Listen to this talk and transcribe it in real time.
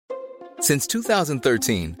Since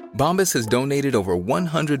 2013, Bombas has donated over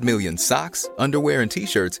 100 million socks, underwear, and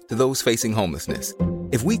T-shirts to those facing homelessness.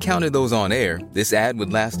 If we counted those on air, this ad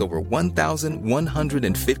would last over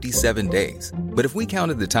 1,157 days. But if we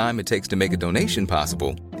counted the time it takes to make a donation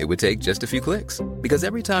possible, it would take just a few clicks. Because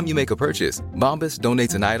every time you make a purchase, Bombas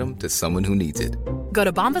donates an item to someone who needs it. Go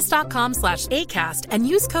to bombas.com/ACAST and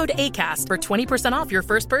use code ACAST for 20% off your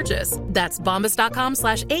first purchase. That's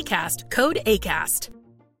bombas.com/ACAST, code ACAST.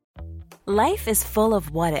 Life is full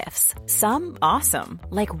of what-ifs. Some awesome,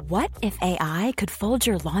 like what if AI could fold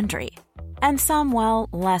your laundry? And some, well,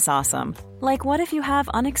 less awesome, like what if you have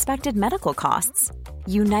unexpected medical costs?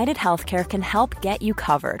 United Healthcare can help get you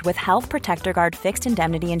covered with Health Protector Guard fixed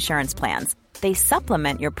indemnity insurance plans. They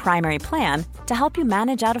supplement your primary plan to help you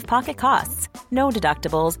manage out-of-pocket costs. No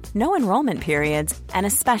deductibles, no enrollment periods, and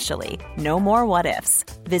especially no more what-ifs.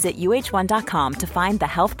 Visit uh1.com to find the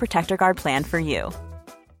Health Protector Guard plan for you.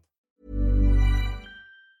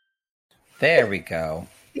 There we go.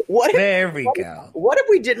 What if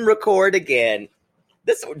we didn't record again?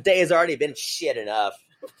 This day has already been shit enough.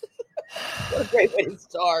 What a great way to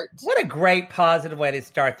start. What a great positive way to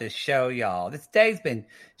start this show, y'all. This day's been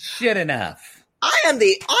shit enough. I am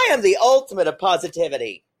the ultimate of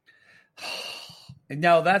positivity.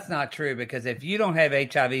 No, that's not true, because if you don't have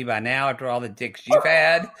HIV by now after all the dicks you've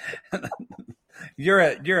had,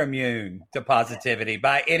 you're immune to positivity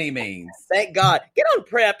by any means. Thank God. Get on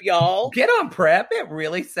PrEP, y'all. Get on PrEP. It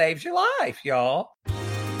really saves your life, y'all.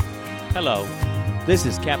 Hello, this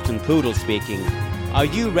is Captain Poodle speaking. Are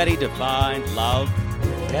you ready to find love?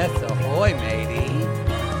 Yes, ahoy, matey.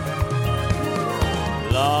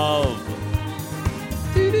 Love.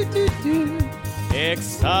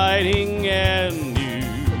 Exciting and new.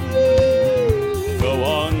 Go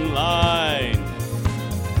online.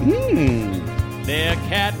 They're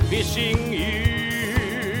catfishing you.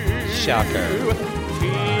 Shocker.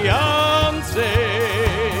 Fiancé.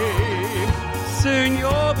 Soon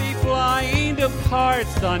you'll be flying to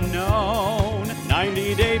parts unknown.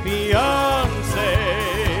 90-day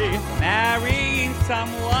Beyonce. Marrying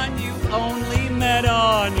someone you only met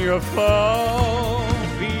on your phone.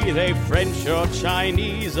 Be they French or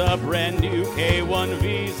Chinese, a brand new K1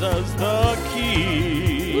 visa's the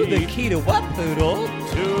key. Ooh, the key to what, Poodle?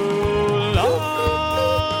 To love.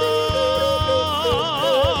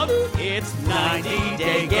 It's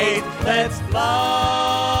 90-day gate. Let's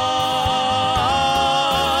love.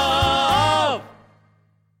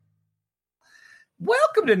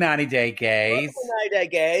 Welcome to 90 Day Gaze. 90 Day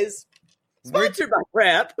Gaze. Sponsored by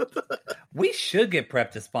PrEP. We should get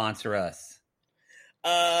PrEP to sponsor us.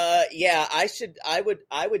 Yeah, I would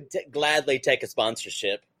gladly take a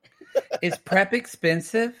sponsorship. Is PrEP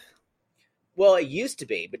expensive? Well, it used to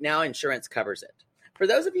be, but now insurance covers it. For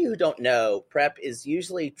those of you who don't know, PrEP is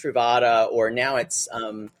usually Truvada, or now it's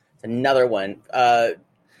another one.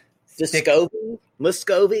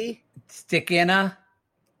 Muscovy? Stickinna?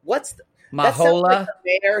 What's Mahola? That sounds like the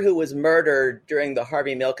mayor who was murdered during the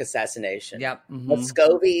Harvey Milk assassination. Yep. Mm-hmm.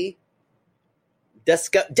 Muscovy?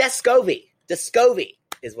 Descovy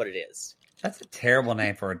is what it is. That's a terrible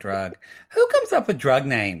name for a drug. Who comes up with drug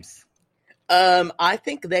names? I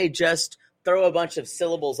think they just throw a bunch of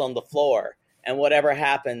syllables on the floor, and whatever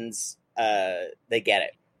happens, they get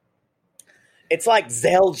it. It's like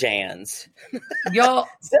Xeljanz. Y'all,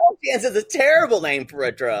 Xeljanz is a terrible name for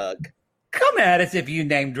a drug. Come at us if you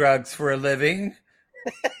name drugs for a living.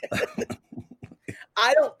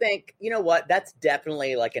 I don't think, you know what? That's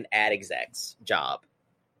definitely like an ad exec's job.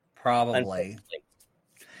 Probably.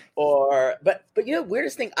 But you know,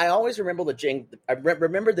 weirdest thing, I always remember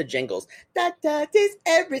remember the jingles. That is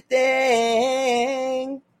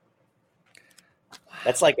everything.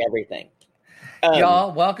 That's like everything.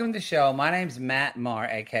 Y'all, welcome to the show. My name's Matt Marr,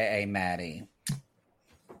 a.k.a. Maddie.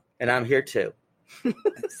 And I'm here too.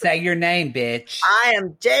 Say your name, bitch. I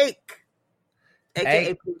am Jake,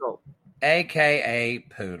 a.k.a. Poodle. A.k.a.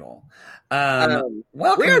 Poodle. Welcome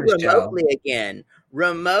we're to the show. Remotely again.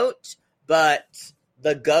 Remote, but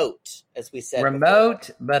the goat, as we said. Remote,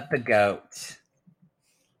 but the goat.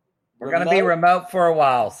 We're going to be remote for a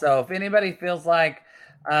while. So if anybody feels like,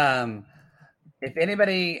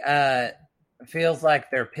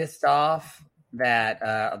 they're pissed off that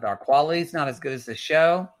our quality's not as good as the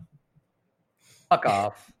show, fuck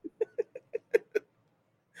off.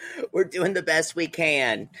 We're doing the best we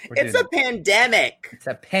can. It's a pandemic. It's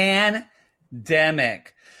a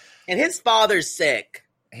pandemic. And his father's sick.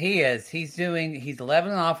 He is. He's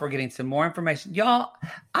leveling off. We're getting some more information. Y'all,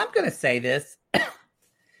 I'm going to say this.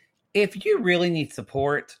 If you really need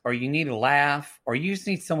support, or you need a laugh, or you just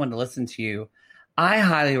need someone to listen to you, I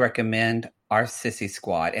highly recommend our Sissy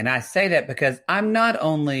Squad. And I say that because I'm not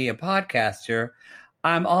only a podcaster,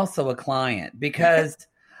 I'm also a client, because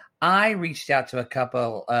I reached out to a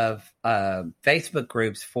couple of Facebook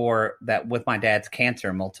groups for that with my dad's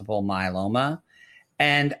cancer, multiple myeloma.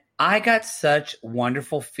 And I got such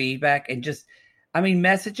wonderful feedback and just,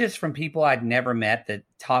 messages from people I'd never met that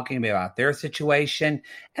talking about their situation.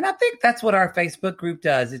 And I think that's what our Facebook group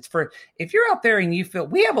does. It's for, if you're out there and you feel,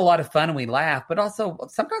 we have a lot of fun and we laugh, but also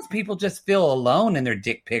sometimes people just feel alone in their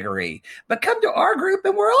dick piggery. But come to our group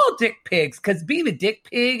and we're all dick pigs, because being a dick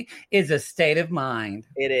pig is a state of mind.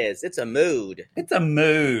 It is. It's a mood. It's a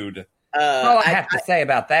mood. All I have to say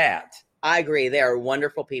about that. I agree. They are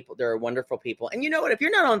wonderful people. They're wonderful people. And you know what? If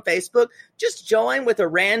you're not on Facebook, just join with a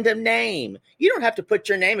random name. You don't have to put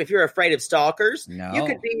your name if you're afraid of stalkers. No. You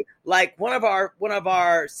could be like one of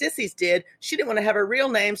our sissies did. She didn't want to have a real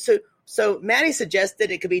name, so Maddie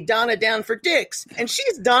suggested it could be Donna Down for Dicks, and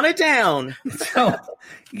she's Donna Down. So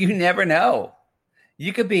you never know.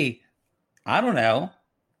 You could be, I don't know.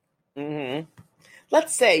 Mm-hmm.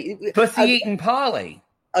 Let's say Pussy Eating Polly.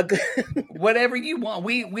 Whatever you want.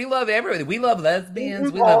 We love everybody. We love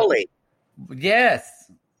lesbians. Yes.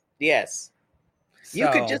 So, you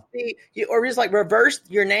could just be, or just like reverse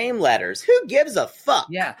your name letters. Who gives a fuck?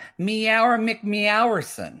 Yeah. Meower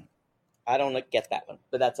McMeowerson. I don't get that one,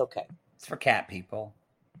 but that's okay. It's for cat people.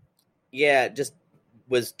 Yeah, it just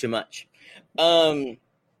was too much. So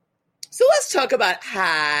let's talk about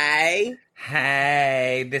Hey,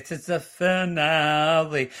 this is a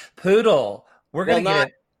finale. Poodle. We're going to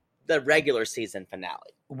get the regular season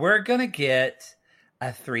finale. We're going to get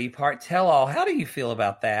a 3-part tell-all. How do you feel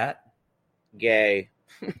about that? Gay.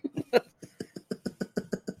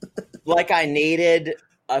 Like I needed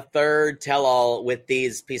a third tell-all with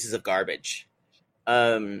these pieces of garbage.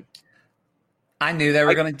 I knew they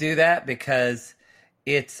were going to do that because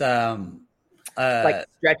it's like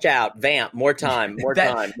stretch out, vamp, more time.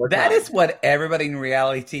 That is what everybody in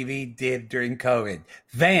reality TV did during COVID.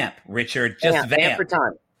 Vamp, Richard, just vamp for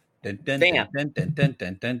time. Vamp. It's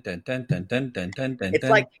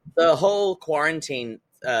like the whole quarantine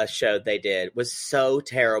show they did was so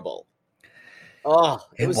terrible. Oh,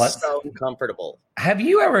 it was so uncomfortable. Have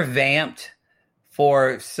you ever vamped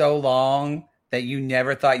for so long that you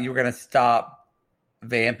never thought you were going to stop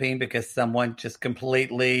vamping because someone just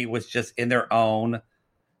completely was just in their own?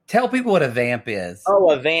 Tell people what a vamp is.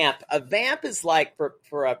 Oh, a vamp. A vamp is like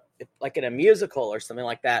for a, like in a musical or something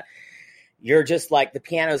like that. You're just like the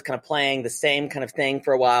piano is kind of playing the same kind of thing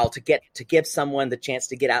for a while to give someone the chance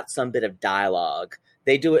to get out some bit of dialogue.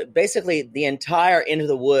 They do it basically the entire Into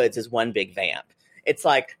the Woods is one big vamp. It's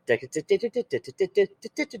like, and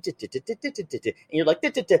you're like,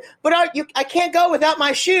 but I can't go without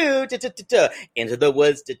my shoe. Into the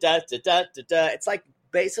Woods. It's like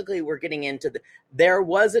basically we're getting into there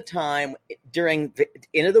was a time during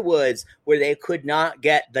Into the Woods where they could not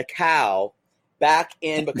get the cow back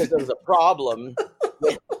in because there was a problem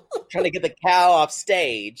with trying to get the cow off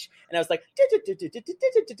stage. And I was like,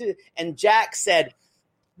 and Jack said,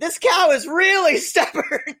 this cow is really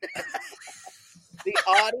stubborn. The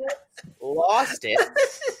audience lost it.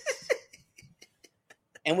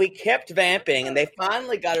 And we kept vamping, and they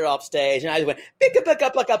finally got it off stage. And I went, Into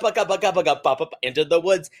the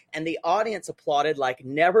Woods. And the audience applauded like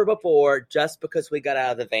never before just because we got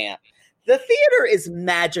out of the vamp. The theater is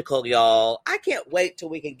magical, y'all. I can't wait till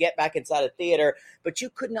we can get back inside a theater, but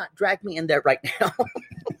you could not drag me in there right now.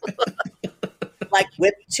 Like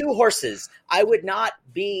with 2 horses, I would not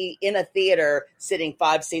be in a theater sitting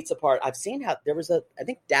 5 seats apart. I've seen how there was I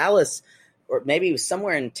think Dallas, or maybe it was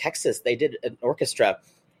somewhere in Texas, they did an orchestra,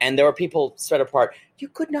 and there were people spread apart. You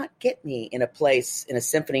could not get me in a place, in a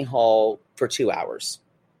symphony hall for 2 hours.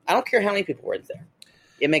 I don't care how many people were in there.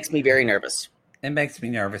 It makes me very nervous. It makes me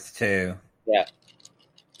nervous, too. Yeah.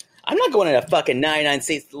 I'm not going in a fucking 99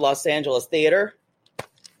 seats Los Angeles theater.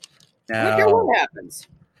 No. I don't care what happens.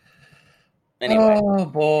 Anyway. Oh,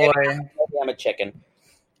 boy. Maybe I'm a chicken.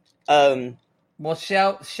 Well,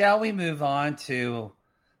 shall we move on to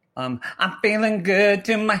I'm feeling good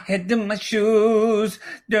to my head to my shoes.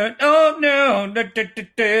 Oh, no.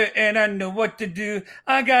 And I know what to do.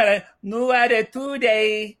 I got a new attitude.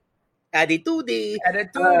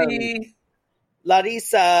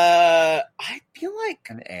 Larissa, I feel like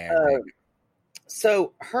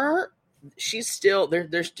so she's still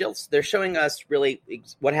they're showing us really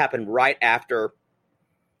what happened right after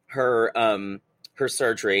her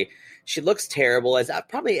surgery. She looks terrible, as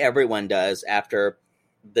probably everyone does after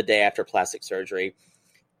the day after plastic surgery,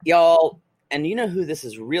 y'all. And you know who this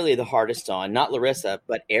is really the hardest on? Not Larissa,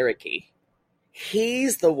 but Ericy.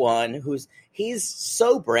 He's the one he's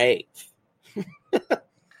so brave.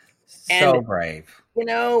 So And- brave. You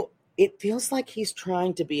know, it feels like he's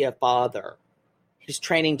trying to be a father. He's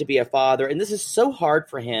training to be a father, and this is so hard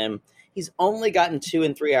for him. He's only gotten 2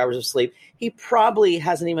 and 3 hours of sleep. He probably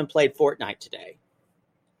hasn't even played Fortnite today.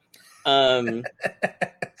 I've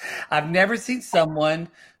never seen someone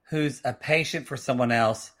who's a patient for someone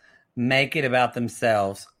else make it about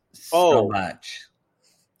themselves so much.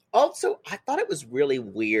 Also, I thought it was really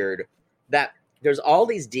weird that there's all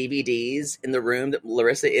these DVDs in the room that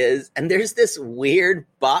Larissa is, and there's this weird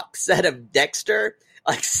box set of Dexter,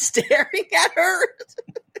 like staring at her,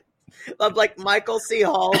 of like Michael C.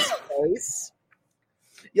 Hall's face.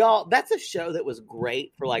 Y'all, that's a show that was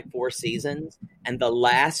great for like 4 seasons, and the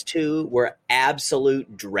last 2 were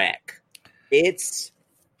absolute dreck. It's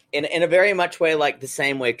in a very much way like the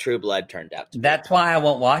same way True Blood turned out to be. That's why I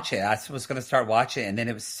won't watch it. I was going to start watching it, and then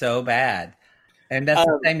it was so bad. And that's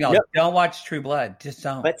the same, y'all. No. Don't watch True Blood. Just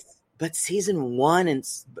don't. But season 1 and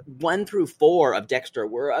 1 through 4 of Dexter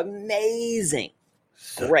were amazing.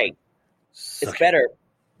 Great. It's better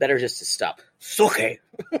just to stop. Okay.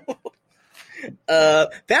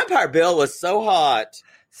 Vampire Bill was so hot.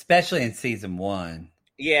 Especially in season 1.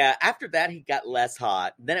 Yeah, after that he got less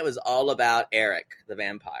hot. Then it was all about Eric, the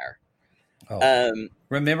vampire. Oh.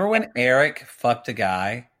 Remember when Eric fucked a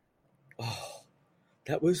guy? Oh,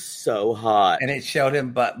 that was so hot. And it showed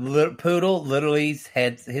him, but Poodle literally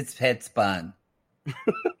his head spun.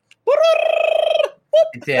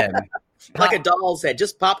 It did. Like a doll's head,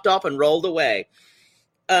 just popped off and rolled away.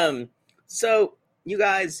 So you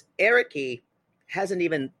guys, Eric hasn't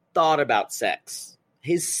even thought about sex.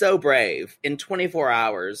 He's so brave in 24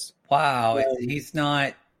 hours. Wow, he's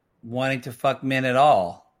not wanting to fuck men at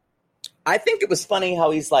all. I think it was funny how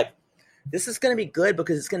he's like, this is going to be good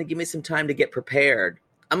because it's going to give me some time to get prepared.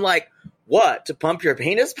 I'm like, what? To pump your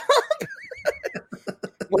penis pump?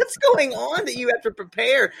 What's going on that you have to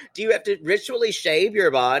prepare? Do you have to ritually shave your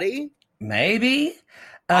body? Maybe.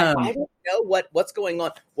 I don't know what's going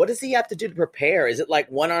on. What does he have to do to prepare? Is it like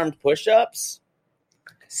one-armed push-ups?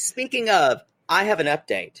 Speaking of, I have an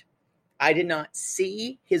update. I did not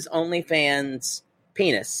see his OnlyFans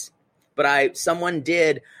penis, but someone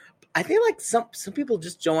did. I feel like some people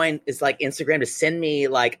just join is like Instagram to send me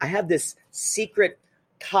like I have this secret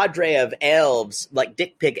cadre of elves, like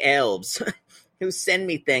dick pic elves, who send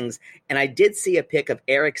me things. And I did see a pic of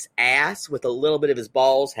Eric's ass with a little bit of his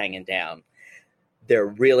balls hanging down. They're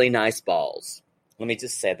really nice balls. Let me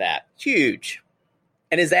just say that. Huge.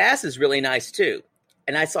 And his ass is really nice too.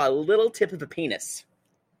 And I saw a little tip of a penis.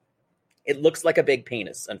 It looks like a big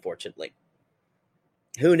penis, unfortunately.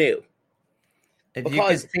 Who knew? If you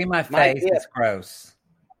can see my face, it's gross.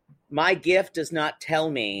 My gift does not tell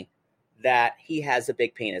me that he has a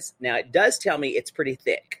big penis. Now, it does tell me it's pretty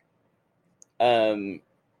thick.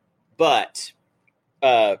 But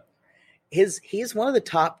he's one of the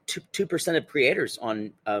top 2% of creators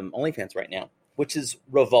on OnlyFans right now, which is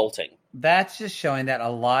revolting. That's just showing that a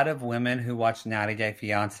lot of women who watch 90 Day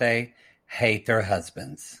Fiancé hate their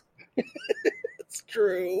husbands. It's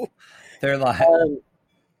true. They're like...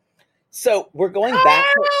 So we're going back.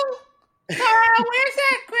 Carl, where's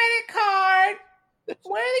that credit card?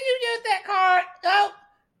 Where did you use that card? Oh,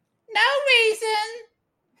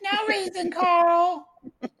 no reason, Carl.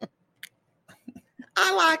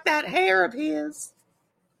 I like that hair of his.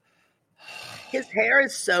 His hair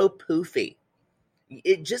is so poofy.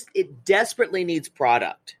 It desperately needs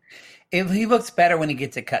product. He looks better when he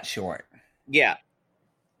gets it cut short. Yeah.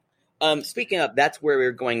 Speaking of, that's where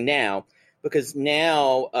we're going now. Because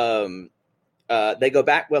now they go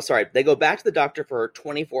back. Well, sorry, they go back to the doctor for a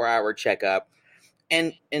 24-hour checkup,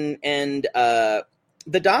 and the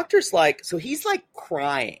doctor's like, so he's like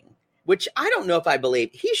crying, which I don't know if I believe.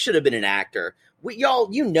 He should have been an actor.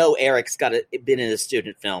 Y'all, Eric's been in a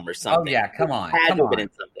student film or something. Oh yeah, come on, had to have been in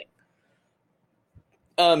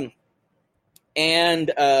something. And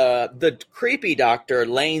the creepy doctor,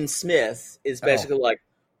 Lane Smith, is basically like,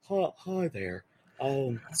 hi there.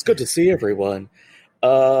 It's good to see everyone.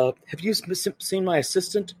 Have you seen my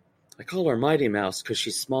assistant? I call her Mighty Mouse because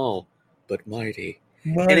she's small, but mighty.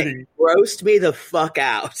 And it grossed me the fuck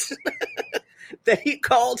out that he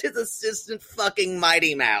called his assistant fucking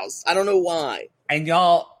Mighty Mouse. I don't know why. And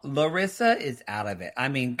y'all, Larissa is out of it. I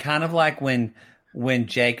mean, kind of like when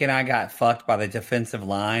Jake and I got fucked by the defensive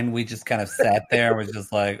line, we just kind of sat there and was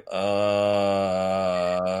just like,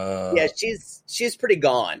 Yeah, she's pretty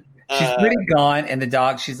gone. She's pretty gone, and the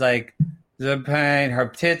doc, she's like, the pain, her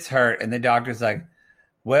tits hurt, and the doctor's like,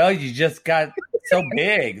 well, you just got so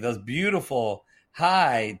big, those beautiful,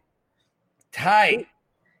 high, tight,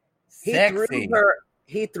 sexy.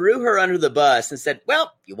 he threw her under the bus and said,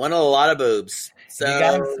 well, you wanted a lot of boobs. So you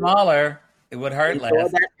got them smaller, it would hurt enjoy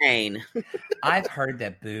less. that pain. I've heard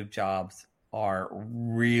that boob jobs are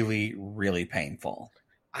really, really painful.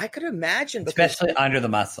 I could imagine. Especially under the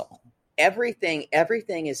muscle. Everything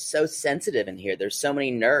is so sensitive in here. There's so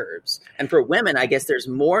many nerves. And for women, I guess there's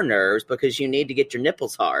more nerves because you need to get your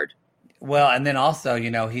nipples hard. Well, and then also,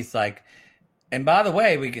 he's like, and by the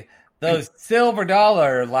way, those silver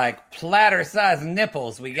dollar, like platter sized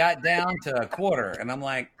nipples, we got down to a quarter. And I'm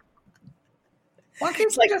like, why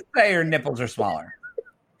can't you just say your nipples are smaller?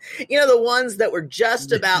 The ones that were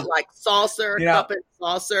just about like saucer, cup and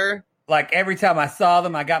saucer. Like every time I saw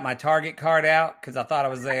them, I got my Target card out because I thought I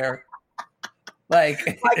was there. Like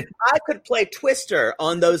I could play Twister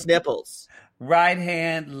on those nipples. Right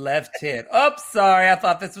hand, left tit. Oh, sorry. I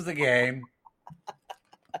thought this was a game.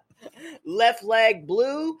 Left leg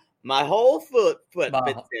blue, my whole foot fits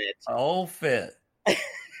in it. Whole fit.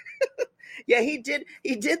 Yeah, he did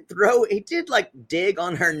like dig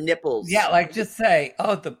on her nipples. Yeah, like just say,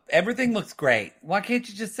 everything looks great. Why can't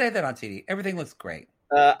you just say that on TV? Everything looks great.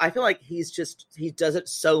 I feel like he does it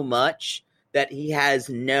so much that he has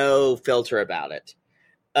no filter about it.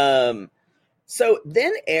 So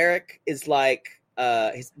then Eric is like,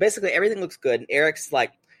 basically everything looks good. And Eric's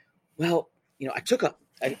like, well, I took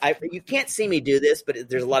you can't see me do this, but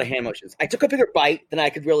there's a lot of hand motions. I took a bigger bite than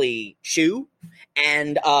I could really chew.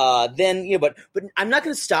 And then, but I'm not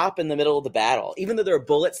going to stop in the middle of the battle, even though there are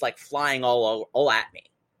bullets like flying all at me,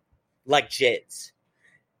 like jizz.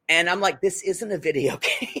 And I'm like, this isn't a video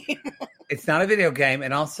game. It's not a video game.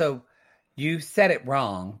 And also, you said it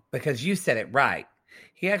wrong because you said it right.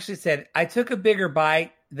 He actually said, I took a bigger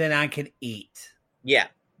bite than I could eat. Yeah.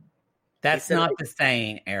 That's not the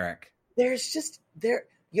saying, Eric.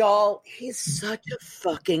 Y'all, he's such a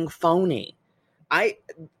fucking phony.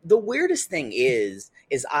 The weirdest thing is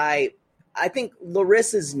I think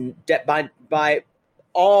Larissa's by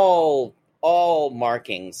all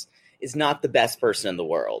markings is not the best person in the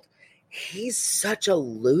world. He's such a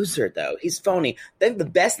loser, though. He's phony. Then the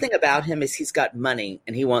best thing about him is he's got money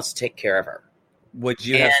and he wants to take care of her. Would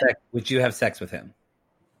you have sex with him?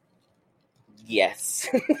 Yes.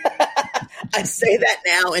 I say that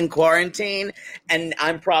now in quarantine, and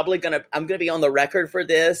I'm gonna be on the record for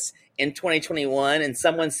this in 2021. And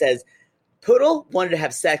someone says, Poodle wanted to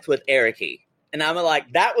have sex with Ericy. And I'm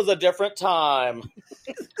like, that was a different time.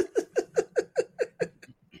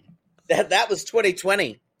 That was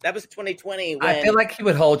 2020. That was 2020. When, I feel like he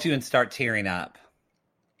would hold you and start tearing up.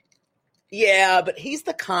 Yeah, but he's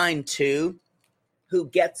the kind, too, who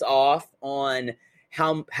gets off on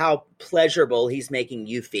how pleasurable he's making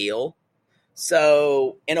you feel.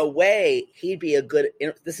 So, in a way, he'd be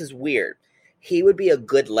this is weird. He would be a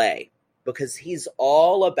good lay because he's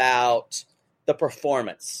all about the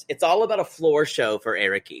performance. It's all about a floor show for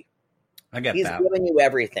Ericy. I get He's that. giving you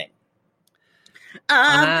everything.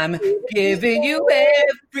 I'm giving you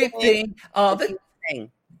everything. All the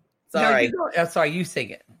thing. Sorry. No, sorry, you sing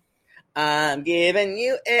it. I'm giving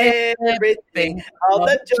you everything. All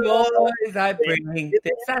the joys I bring.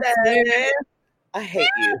 I hate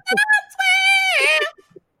you.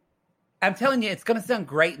 I'm telling you, it's going to sound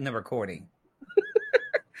great in the recording.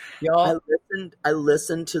 Y'all, I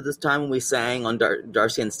listened to this time when we sang on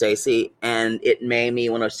Darcy and Stacey, and it made me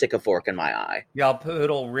want to stick a fork in my eye. Y'all,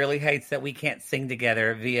 Poodle really hates that we can't sing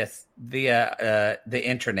together via the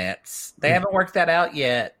internets. They haven't worked that out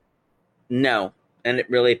yet. No, and it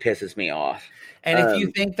really pisses me off. And if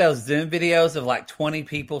you think those Zoom videos of like 20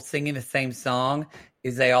 people singing the same song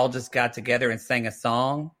is they all just got together and sang a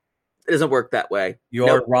song, it doesn't work that way.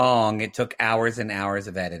 You're wrong. It took hours and hours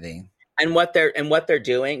of editing. And what they're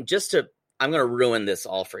doing, I'm going to ruin this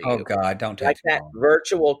all for you. Oh God, don't touch like that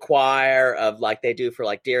virtual choir of like they do for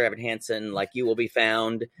like Dear Evan Hansen, like You Will Be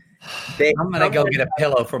Found. I'm going to go get a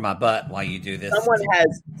pillow for my butt while you do this.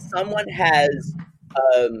 Someone has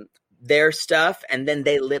their stuff and then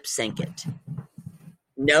they lip sync it.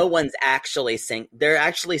 No one's actually they're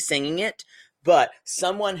actually singing it, but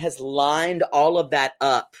someone has lined all of that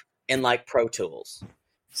up in like Pro Tools.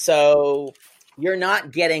 So you're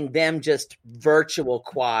not getting them just virtual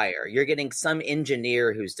choir. You're getting some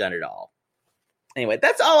engineer who's done it all. Anyway,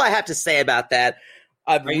 that's all I have to say about that.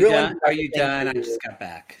 Are you done? I just got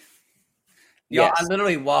back. Y'all, Yes. I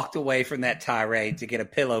literally walked away from that tirade to get a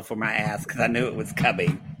pillow for my ass because I knew it was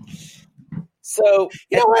coming. So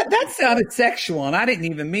You know what? That sounded sexual, and I didn't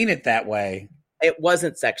even mean it that way. it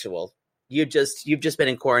wasn't sexual. You've just been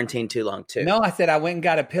in quarantine too long too. No, I said I went and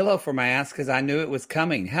got a pillow for my ass because I knew it was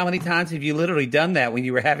coming. How many times have you literally done that when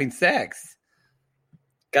you were having sex?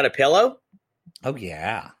 Got a pillow? Oh,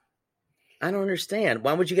 yeah. I don't understand.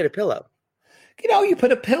 Why would you get a pillow? You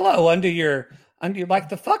put a pillow under like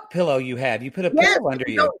the fuck pillow you have. You put a pillow under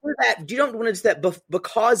you. Don't do that. You don't want to do that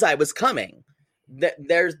because I was coming.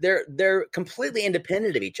 They're completely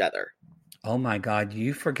independent of each other. Oh my God,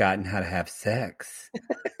 you've forgotten how to have sex.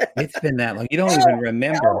 It's been that long. You don't even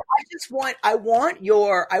remember. No, I want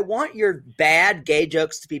your bad gay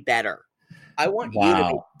jokes to be better. I want you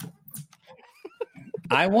to be.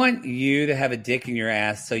 I want you to have a dick in your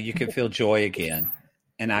ass so you can feel joy again.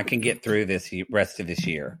 And I can get through this rest of this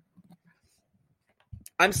year.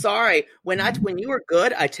 I'm sorry. When you were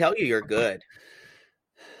good, I tell you you're good.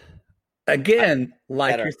 Again,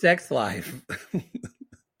 like your sex life.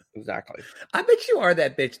 Exactly. I bet you are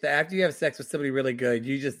that bitch that after you have sex with somebody really good,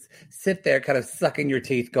 you just sit there kind of sucking your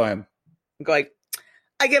teeth going, I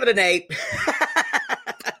give it an 8.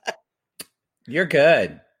 You're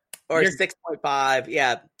good. Or 6.5.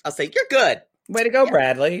 Yeah. I'll say, you're good. Way to go,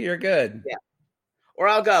 Bradley. You're good. Yeah. Or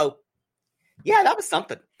I'll go, yeah, that was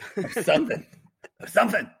something.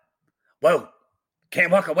 Something. Whoa.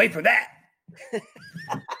 Can't walk away from that.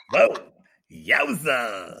 Whoa.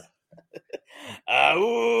 Yowza.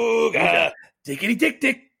 Auga. Dickity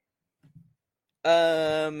dick.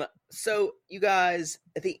 So you guys,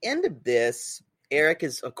 at the end of this, Eric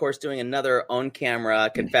is, of course, doing another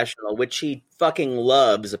on-camera confessional, which he fucking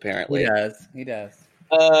loves, apparently. He does.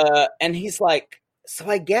 And he's like, so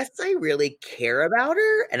I guess I really care about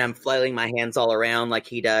her? And I'm flailing my hands all around like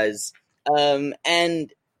he does.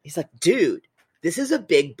 And he's like, dude, this is a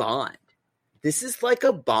big bond. This is like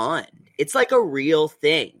a bond. It's like a real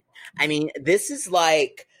thing. I mean, this is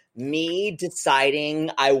like me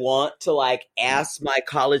deciding I want to like ask my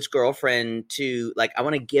college girlfriend to like, I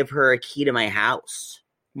want to give her a key to my house.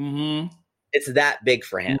 Mm-hmm. It's that big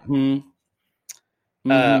for him.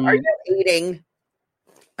 Mm-hmm. Are you eating?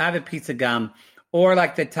 I have a piece of gum. Or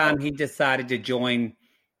like the time he decided to join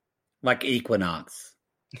like Equinox.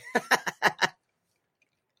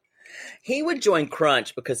 He would join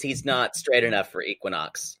Crunch because he's not straight enough for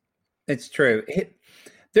Equinox. It's true.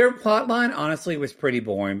 Their plot line, honestly, was pretty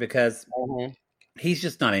boring because he's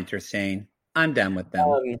just not interesting. I'm done with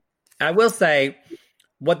them. I will say,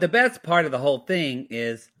 what the best part of the whole thing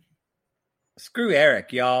is, screw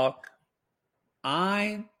Eric, y'all.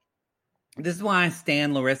 This is why I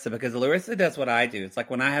stand Larissa, because Larissa does what I do. It's like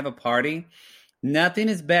when I have a party, nothing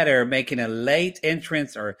is better making a late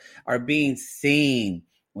entrance or being seen.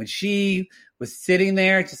 When she was sitting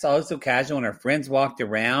there, just all so casual, and her friends walked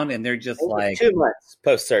around, and they're just like 2 months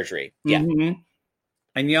post-surgery. Yeah. Mm-hmm.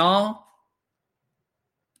 And y'all,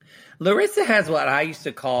 Larissa has what I used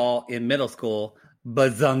to call in middle school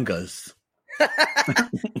bazungas.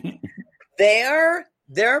 They're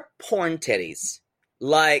porn titties.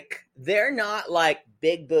 Like, they're not like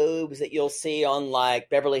big boobs that you'll see on like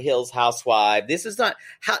Beverly Hills Housewives. This is not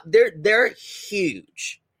how they're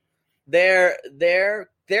huge. They're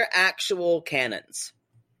actual cannons.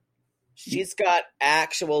 She's got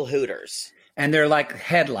actual hooters. And they're like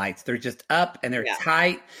headlights. They're just up and they're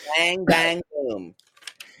tight. Bang, bang, boom.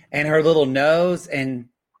 And her little nose. And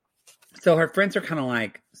so her friends are kind of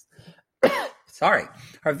like, sorry.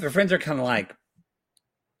 Her friends are kind of like,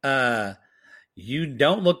 you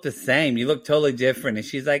don't look the same. You look totally different. And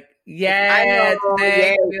she's like, yes,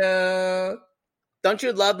 thank you. Don't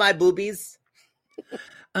you love my boobies?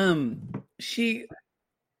 And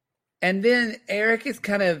then Eric is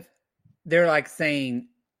kind of, they were like,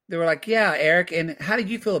 yeah, Eric, and how did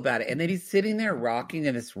you feel about it? And then he's sitting there rocking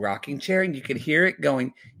in this rocking chair, and you could hear it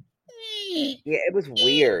going. Yeah, it was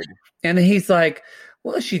weird. And he's like,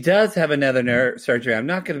 well, she does have another surgery. I'm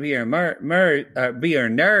not going to be her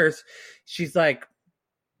nurse. She's like,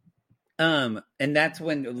 and that's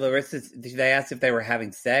when they asked if they were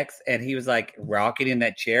having sex, and he was like rocking in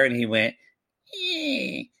that chair, and he went,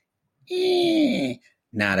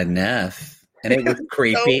 not enough. And it was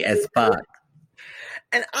creepy as fuck.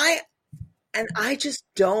 And I just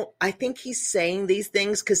don't. I think he's saying these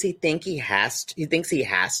things because he thinks he has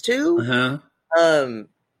to.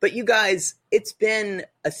 But you guys, it's been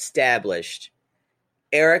established.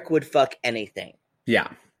 Eric would fuck anything. Yeah.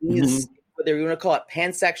 He's whether you want to call it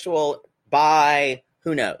pansexual, bi,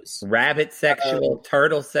 who knows? Rabbit sexual,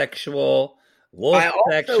 turtle sexual, wolf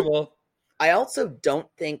sexual. I also don't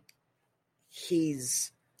think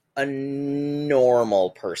he's a normal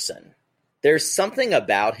person. There's something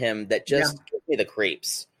about him that just gives me the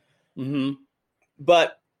creeps. Mm-hmm.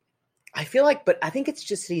 But I think it's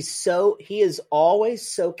just he is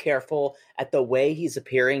always so careful at the way he's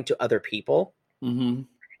appearing to other people. Mm-hmm.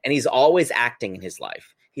 And he's always acting in his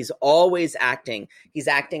life. He's always acting. He's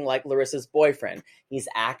acting like Larissa's boyfriend. He's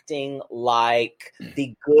acting like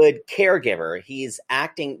the good caregiver. He's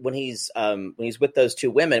acting when he's with those two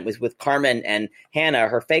women, with Carmen and Hannah,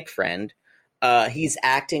 her fake friend. He's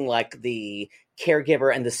acting like the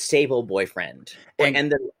caregiver and the stable boyfriend.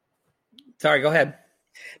 Sorry, go ahead.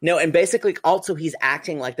 No, and basically also he's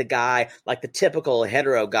acting like the guy, like the typical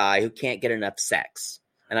hetero guy who can't get enough sex.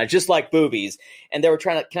 And I just like boobies. And they were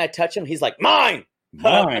trying to, can I touch him? He's like, mine.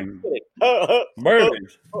 Murders.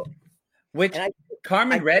 Which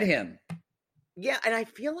Carmen read him. Yeah, and I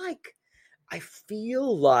feel like,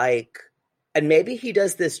 and maybe he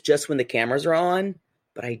does this just when the cameras are on,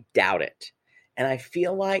 but I doubt it. And I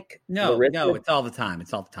feel like no, it's all the time.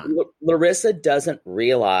 It's all the time. Larissa doesn't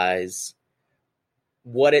realize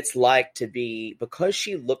what it's like to be, because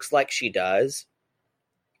she looks like she does.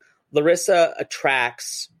 Larissa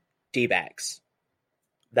attracts D-bags.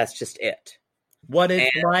 That's just it. What it's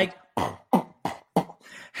like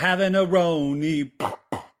having a Roni.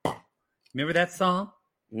 Remember that song?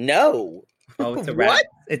 No. Oh, it's a rap. What?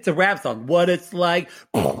 It's a rap song. What it's like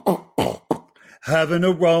having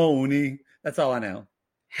a Roni. That's all I know.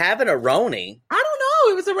 Having a Roni? I don't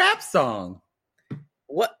know. It was a rap song.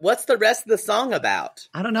 What's the rest of the song about?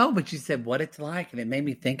 I don't know, but you said what it's like, and it made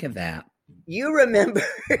me think of that. You remember?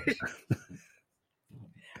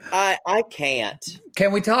 I can't.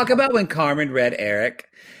 Can we talk about when Carmen read Eric,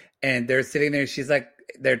 and they're sitting there? She's like,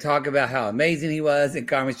 they're talking about how amazing he was, and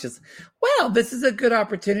Carmen's just, well, this is a good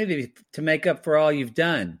opportunity to make up for all you've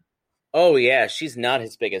done. Oh yeah, she's not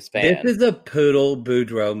his biggest fan. This is a Poodle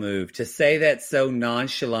Boudreaux move to say that so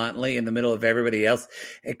nonchalantly in the middle of everybody else,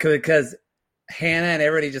 because Hannah and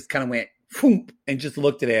everybody just kind of went whoop, and just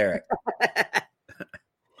looked at Eric.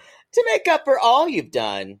 To make up for all you've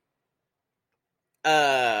done.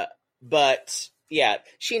 But yeah,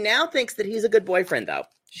 she now thinks that he's a good boyfriend, though.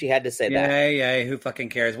 She had to say that. Yeah, who fucking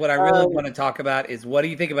cares? What I really want to talk about is, what do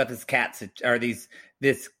you think about this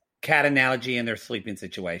this cat analogy in their sleeping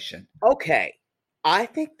situation? Okay. I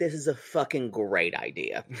think this is a fucking great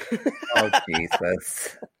idea. Oh,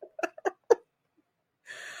 Jesus.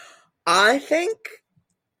 I think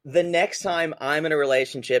the next time I'm in a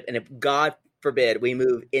relationship, and if God forbid we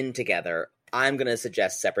move in together, I'm going to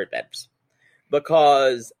suggest separate beds.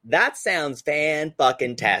 Because that sounds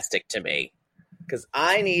fan-fucking-tastic to me. Because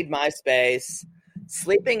I need my space.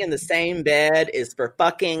 Sleeping in the same bed is for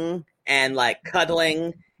fucking and like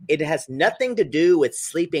cuddling. It has nothing to do with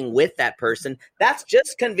sleeping with that person. That's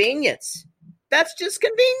just convenience. That's just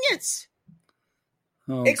convenience.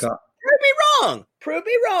 Oh, God. Prove me wrong. Prove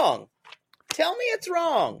me wrong. Tell me it's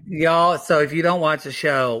wrong. Y'all, so if you don't watch the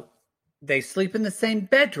show, they sleep in the same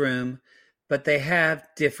bedroom, but they have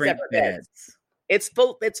different beds. It's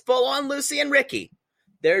full on Lucy and Ricky.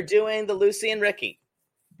 They're doing the Lucy and Ricky.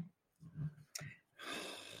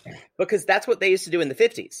 Because that's what they used to do in the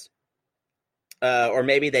 50s. Or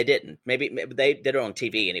maybe they didn't. Maybe they did it on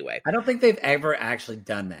TV anyway. I don't think they've ever actually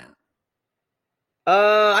done that.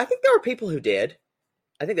 I think there were people who did.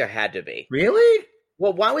 I think there had to be. Really?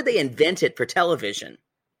 Well, why would they invent it for television?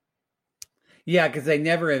 Yeah, because they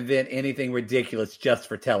never invent anything ridiculous just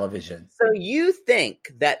for television. So you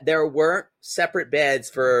think that there weren't separate beds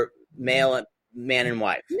for man and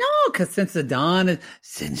wife? No, because since the dawn of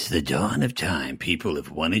time, people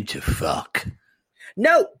have wanted to fuck.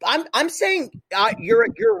 No, I'm saying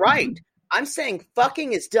you're right. I'm saying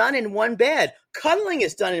fucking is done in one bed, cuddling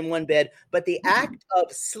is done in one bed, but the act of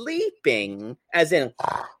sleeping, as in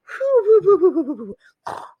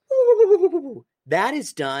that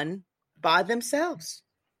is done by themselves.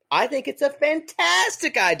 I think it's a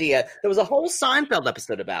fantastic idea. There was a whole Seinfeld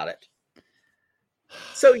episode about it.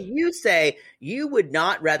 So you say you would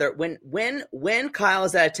not rather, when Kyle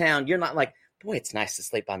is out of town, you're not like, boy, it's nice to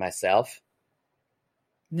sleep by myself.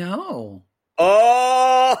 No.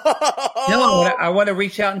 Oh no! I want to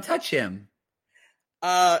reach out and touch him.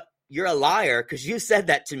 You're a liar because you said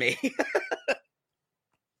that to me.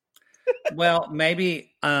 Well,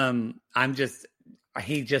 maybe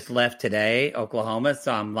he just left today, Oklahoma,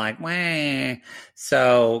 so I'm like, wah.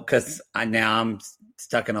 So because now I'm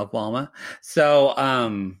stuck in Oklahoma, so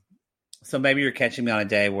maybe you're catching me on a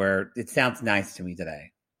day where it sounds nice to me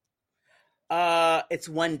today. It's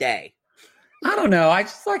one day. I don't know. I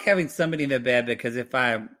just like having somebody in the bed because if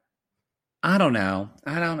I don't know.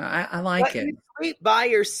 I like it. You sleep by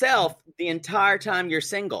yourself the entire time you're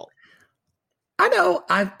single. I know.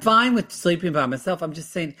 I'm fine with sleeping by myself. I'm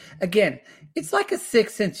just saying, again, it's like a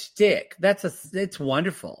 6-inch dick. It's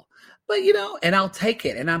wonderful. But, and I'll take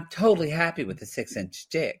it. And I'm totally happy with the 6-inch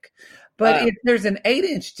dick. But if there's an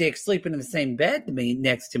 8-inch dick sleeping in the same bed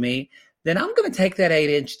next to me, then I'm going to take that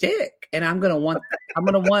 8-inch dick and I'm going to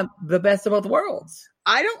want the best of both worlds.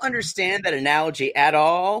 I don't understand that analogy at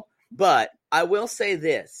all, but I will say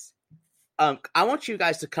this. I want you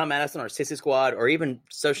guys to come at us on our Sissy Squad or even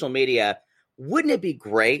social media. Wouldn't it be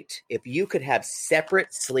great if you could have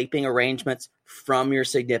separate sleeping arrangements from your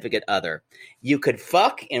significant other? You could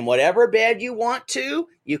fuck in whatever bed you want to.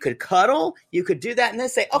 You could cuddle. You could do that and then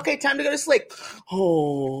say, okay, time to go to sleep.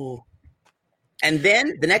 Oh. And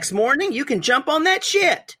then the next morning, you can jump on that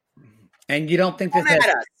shit. And you don't think this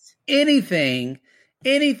has anything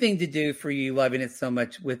to do for you loving it so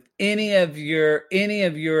much with any of your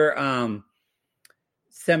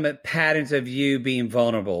some patterns of you being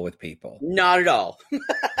vulnerable with people? Not at all.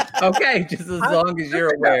 Okay, just as long as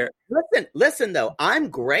you're aware. Listen, though, I'm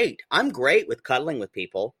great. I'm great with cuddling with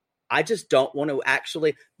people. I just don't want to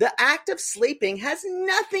actually. The act of sleeping has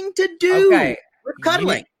nothing to do with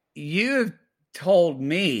cuddling. You've told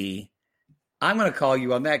me, I'm going to call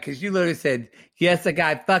you on that because you literally said, yes, a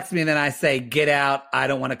guy fucks me, and then I say, get out. I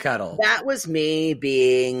don't want to cuddle. That was me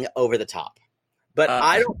being over the top. But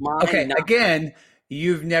I don't mind. Okay, again,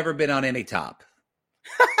 you've never been on any top.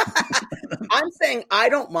 I'm saying I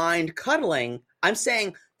don't mind cuddling. I'm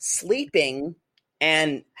saying sleeping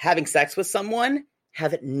and having sex with someone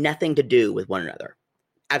have nothing to do with one another.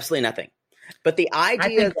 Absolutely nothing. But the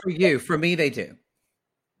idea... I think for me, they do.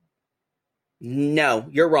 No,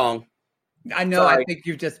 you're wrong. I know. Sorry. I think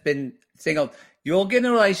you've just been single. You'll get in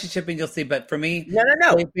a relationship and you'll see. But for me, no.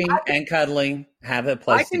 Sleeping and cuddling have a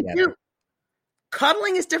place together.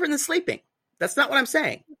 Cuddling is different than sleeping. That's not what I'm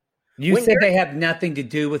saying. You said they have nothing to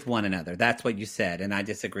do with one another. That's what you said, and I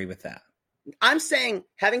disagree with that. I'm saying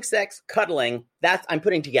having sex, cuddling, that's I'm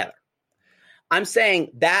putting together. I'm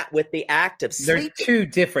saying that with the act of sleeping. They're two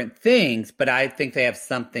different things, but I think they have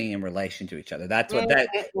something in relation to each other. That's what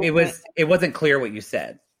it wasn't clear what you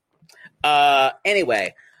said.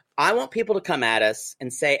 Anyway, I want people to come at us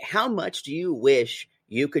and say, how much do you wish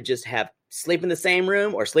you could just have sleep in the same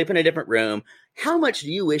room or sleep in a different room? How much do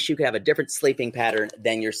you wish you could have a different sleeping pattern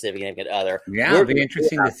than your significant other? Yeah, it'll be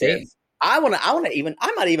interesting to see. I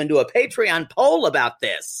might even do a Patreon poll about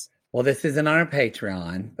this. Well, this isn't on our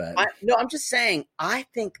Patreon, but I'm just saying, I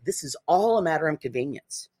think this is all a matter of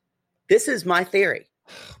convenience. This is my theory.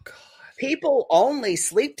 Oh, God. People only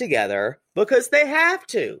sleep together because they have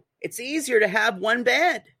to. It's easier to have one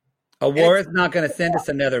bed. Aurora's not going to send us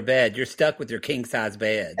another bed. You're stuck with your king size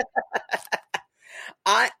bed.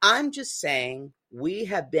 I'm just saying we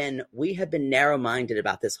have been narrow-minded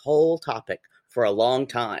about this whole topic for a long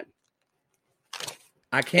time.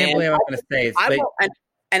 I can't believe I'm going to say it.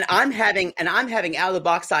 And I'm having out of the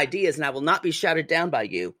box ideas, and I will not be shouted down by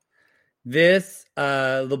you. This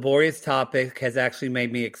laborious topic has actually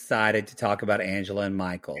made me excited to talk about Angela and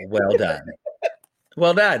Michael. Well done.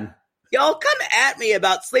 Well done. Y'all come at me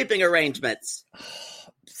about sleeping arrangements.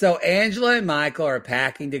 So Angela and Michael are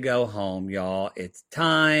packing to go home, y'all. It's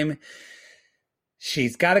time.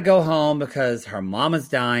 She's got to go home because her mom is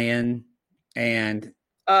dying. And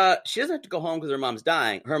she doesn't have to go home because her mom's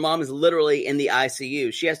dying. Her mom is literally in the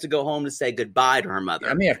ICU. She has to go home to say goodbye to her mother.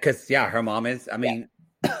 I mean, because, her mom is. I mean,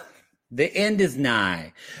 the end is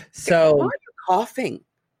nigh. So why are you coughing?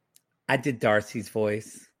 I did Darcy's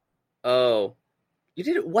voice. Oh, you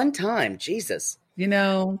did it one time. Jesus. You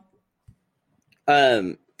know.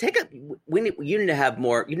 You need to have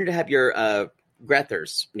more. You need to have your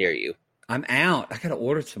Grethers near you. I'm out. I got to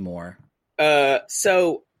order some more.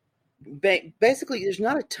 So basically, there's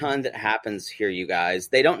not a ton that happens here, you guys.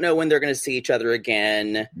 They don't know when they're going to see each other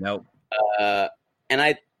again. Nope. And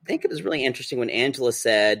I think it was really interesting when Angela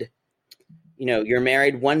said, you're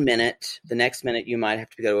married 1 minute, the next minute you might have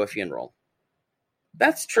to go to a funeral.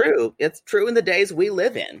 That's true. It's true in the days we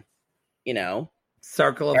live in,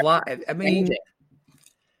 Circle of life. I mean,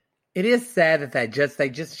 it is sad that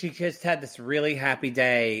she just had this really happy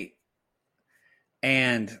day.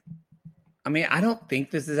 And I mean, I don't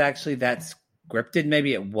think this is actually that scripted.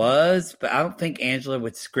 Maybe it was, but I don't think Angela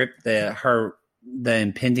would script the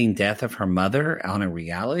impending death of her mother on a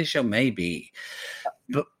reality show. Maybe.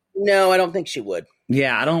 But no, I don't think she would.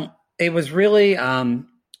 Yeah, I don't. It was really,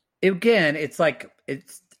 again,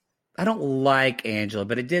 I don't like Angela,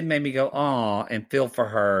 but it did make me go, aw, and feel for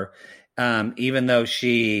her, even though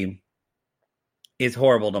she is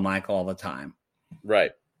horrible to Michael all the time.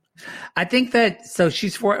 Right. I think that, so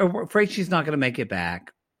she's afraid she's not going to make it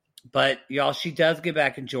back. But, y'all, she does get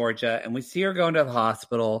back in Georgia, and we see her going to the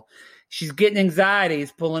hospital. She's getting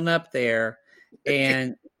anxieties pulling up there.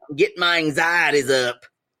 And get my anxieties up.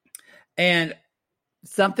 And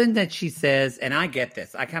something that she says, and I get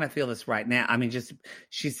this. I kind of feel this right now. I mean,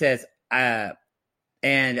 she says,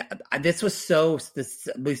 And this was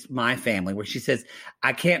at least my family, where she says,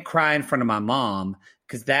 I can't cry in front of my mom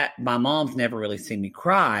because my mom's never really seen me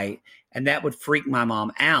cry. And that would freak my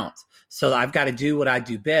mom out. So I've got to do what I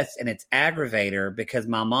do best. And it's aggravate her because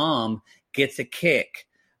my mom gets a kick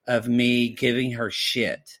of me giving her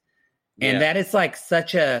shit. And that is like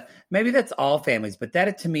maybe that's all families, but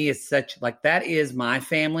that to me is that is my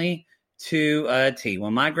family to a T.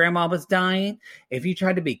 When my grandma was dying, if you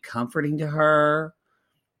tried to be comforting to her,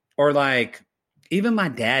 or like even my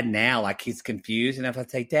dad now, like he's confused. And if I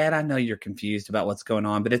say, Dad, I know you're confused about what's going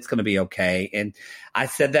on, but it's going to be okay. And I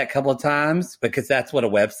said that a couple of times because that's what a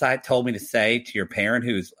website told me to say to your parent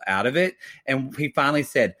who's out of it. And he finally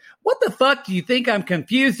said, what the fuck do you think I'm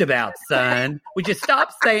confused about, son? Would you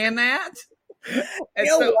stop saying that? And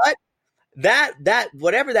you know what? That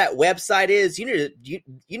whatever that website is, you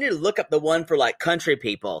need to look up the one for like country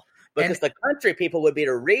people, because the country people would be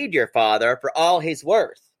to read your father for all he's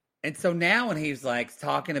worth. And so now when he's like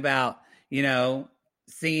talking about,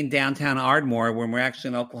 seeing downtown Ardmore when we're actually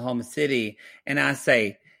in Oklahoma City, and I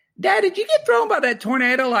say, Dad, did you get thrown by that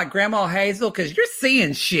tornado like Grandma Hazel? Because you're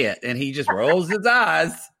seeing shit. And he just rolls his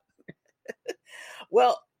eyes.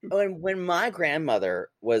 Well, when my grandmother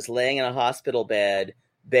was laying in a hospital bed,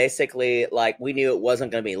 basically like we knew it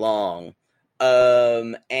wasn't going to be long.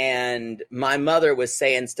 And my mother was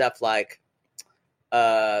saying stuff like,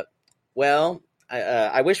 well,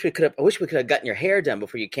 I wish we could have gotten your hair done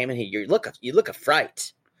before you came in here. You look a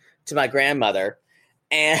fright, to my grandmother,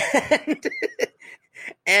 and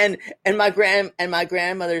and my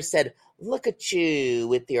grandmother said, look at you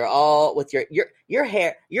with your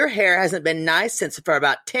hair. Your hair hasn't been nice for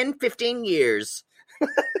about 10, 15 years.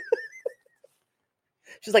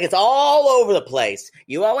 She's like, it's all over the place.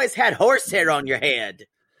 You always had horsehair on your head.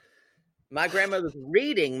 My grandmother was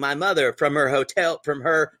reading my mother from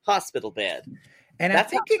her hospital bed. And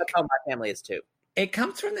that's how my family is too. It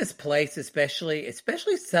comes from this place, especially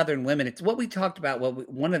Southern women. It's what we talked about.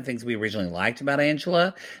 One of the things we originally liked about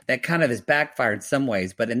Angela that kind of has backfired in some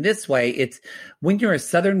ways. But in this way, it's when you're a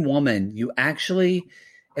Southern woman, you actually,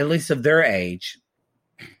 at least of their age,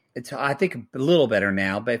 it's I think a little better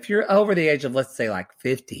now. But if you're over the age of, let's say, like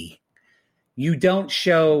 50, you don't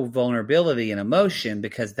show vulnerability and emotion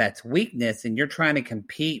because that's weakness, and you're trying to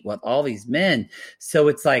compete with all these men. So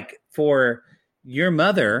it's like for your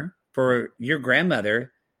mother, for your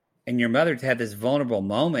grandmother, and your mother to have this vulnerable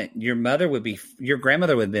moment, your grandmother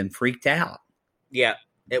would have been freaked out. Yeah,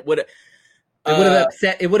 it would. It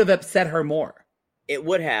would have upset her more. It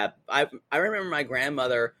would have. I remember my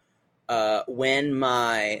grandmother when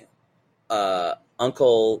my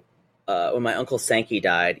uncle Sankey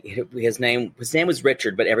died. His name was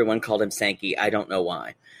Richard, but everyone called him Sankey. I don't know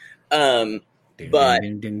why. But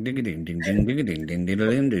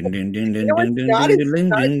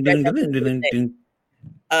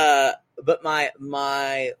but my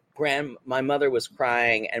mother was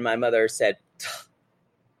crying, and my mother said,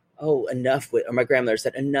 "Oh, enough with." Or my grandmother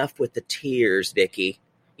said, "Enough with the tears, Vicky.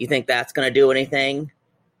 You think that's going to do anything?"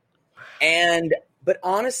 But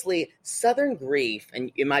honestly, Southern grief,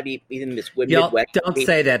 and it might be even this Midwest. Don't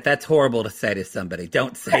say that. That's horrible to say to somebody.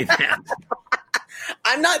 Don't say that.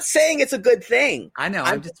 I'm not saying it's a good thing. I know.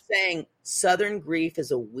 I'm just saying Southern grief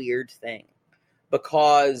is a weird thing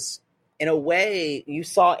because in a way you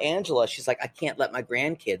saw Angela. She's like, I can't let my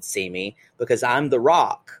grandkids see me because I'm the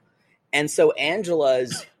Rock. And so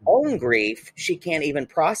Angela's own grief, she can't even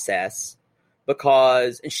process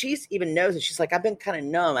and she's even knows it. She's like, I've been kind of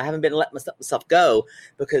numb. I haven't been letting myself go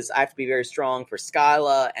because I have to be very strong for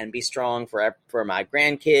Skyla and be strong for my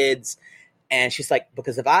grandkids. And she's like,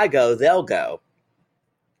 because if I go, they'll go.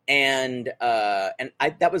 And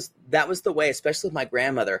that was the way, especially with my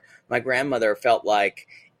grandmother. My grandmother felt like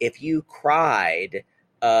if you cried,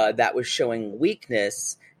 that was showing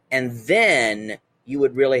weakness, and then you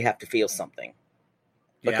would really have to feel something.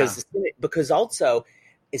 Because also,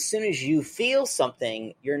 as soon as you feel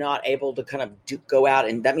something, you're not able to kind of go out,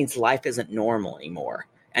 and that means life isn't normal anymore.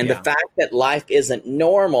 And the fact that life isn't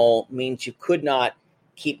normal means you could not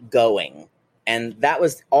keep going. And that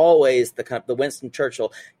was always the Winston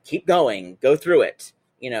Churchill, keep going, go through it,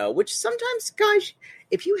 which sometimes, guys,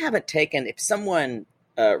 if someone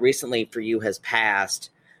recently for you has passed,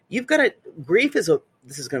 grief is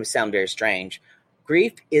this is going to sound very strange.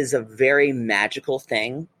 Grief is a very magical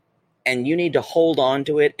thing, and you need to hold on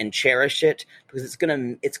to it and cherish it because it's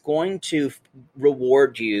going to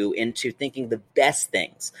reward you into thinking the best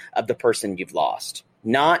things of the person you've lost,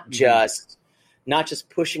 not just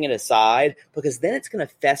pushing it aside, because then it's going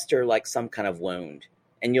to fester like some kind of wound,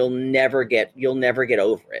 and you'll never get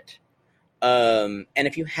over it. And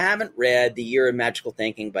if you haven't read The Year of Magical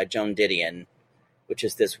Thinking by Joan Didion, which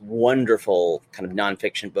is this wonderful kind of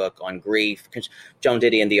nonfiction book on grief, because Joan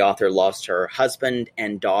Didion, the author, lost her husband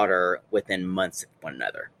and daughter within months of one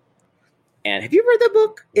another. And have you read that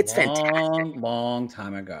book? It's fantastic. Long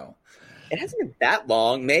time ago. It hasn't been that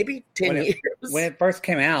long, maybe 10 years. When it first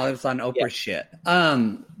came out, it was on Oprah shit.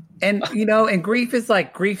 And, and grief is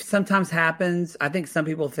like, grief sometimes happens. I think some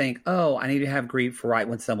people think, oh, I need to have grief right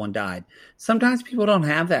when someone died. Sometimes people don't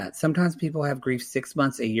have that. Sometimes people have grief 6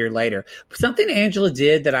 months, a year later. Something Angela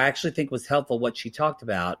did that I actually think was helpful, what she talked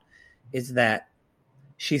about, is that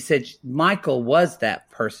she said Michael was that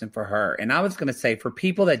person for her. And I was going to say, for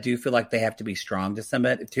people that do feel like they have to be strong to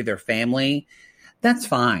somebody, to their family, that's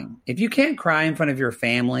fine. If you can't cry in front of your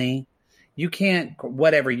family, you can't,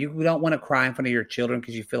 whatever, you don't want to cry in front of your children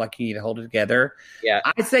because you feel like you need to hold it together. Yeah.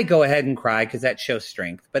 I'd say go ahead and cry because that shows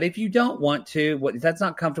strength. But if you don't want to, if that's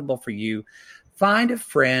not comfortable for you, find a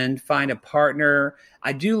friend, find a partner.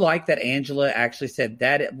 I do like that Angela actually said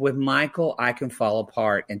that with Michael, I can fall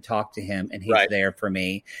apart and talk to him and he's there for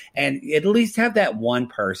me. And at least have that one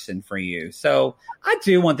person for you. So I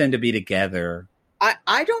do want them to be together.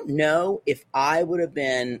 I don't know if I would have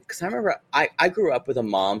been, because I remember I grew up with a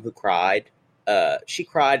mom who cried. She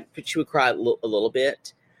cried, but she would cry a little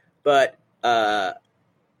bit. But I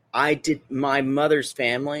did, my mother's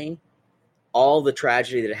family, all the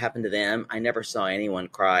tragedy that happened to them, I never saw anyone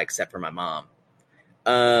cry except for my mom.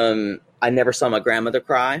 I never saw my grandmother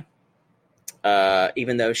cry,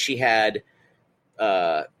 even though she had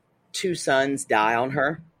 2 sons die on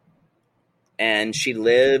her. And she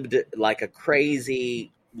lived like a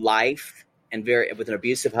crazy life and with an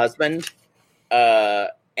abusive husband.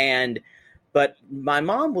 But my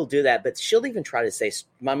mom will do that, but she'll even try to say,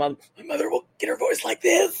 my mother will get her voice like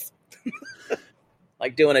this,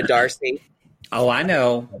 like doing a Darcy. Oh, I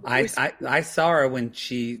know. I saw her when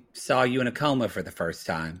she saw you in a coma for the first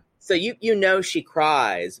time. So she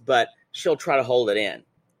cries, but she'll try to hold it in.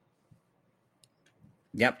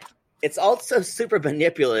 Yep. It's also super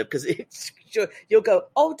manipulative because you'll go,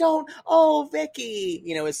 oh, Vicky,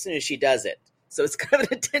 as soon as she does it. So it's kind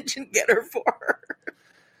of an attention getter for her.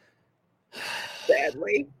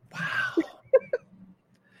 Sadly. Wow.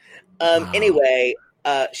 Anyway,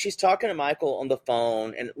 she's talking to Michael on the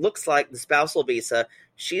phone, and it looks like the spousal visa,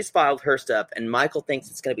 she's filed her stuff, and Michael thinks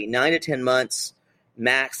it's going to be 9 to 10 months,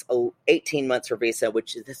 max 18 months for visa,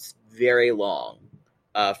 which is very long.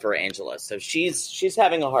 For Angela. So she's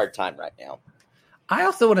having a hard time right now. I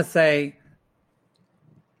also want to say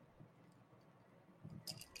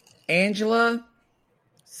Angela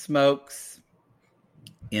smokes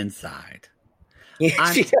inside.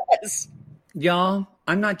 Yeah, she does. Y'all,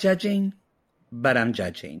 I'm not judging, but I'm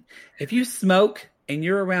judging. If you smoke and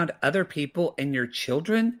you're around other people and your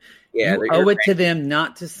children, you owe it to them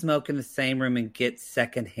not to smoke in the same room and get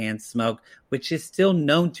secondhand smoke, which is still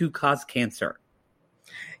known to cause cancer.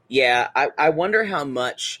 Yeah, I wonder how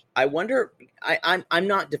much. I'm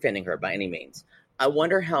not defending her by any means. I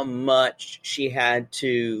wonder how much she had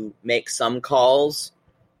to make some calls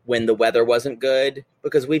when the weather wasn't good,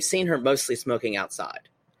 because we've seen her mostly smoking outside.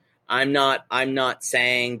 I'm not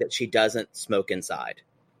saying that she doesn't smoke inside.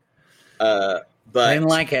 But I didn't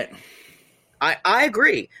like it. I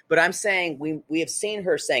agree, but I'm saying we have seen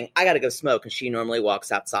her saying, I got to go smoke, and she normally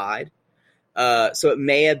walks outside. So it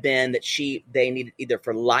may have been that they needed either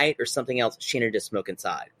for light or something else. She needed to smoke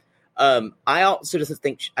inside. I also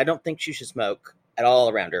I don't think she should smoke at all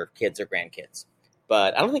around her kids or grandkids,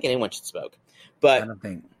 but I don't think anyone should smoke. But I don't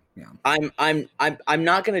think, yeah. I'm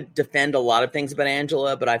not going to defend a lot of things about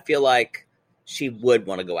Angela, but I feel like she would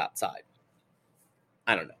want to go outside.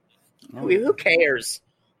 I don't know. Who cares?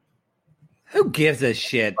 Who gives a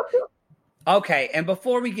shit? Okay. And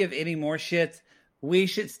before we give any more shits, we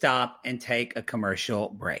should stop and take a commercial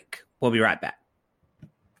break. We'll be right back.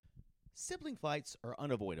 Sibling fights are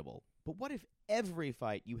unavoidable, but what if every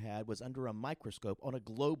fight you had was under a microscope on a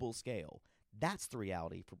global scale? That's the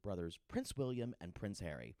reality for brothers Prince William and Prince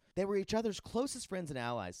Harry. They were each other's closest friends and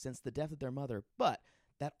allies since the death of their mother, but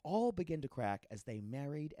that all began to crack as they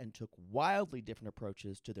married and took wildly different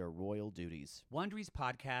approaches to their royal duties. Wondery's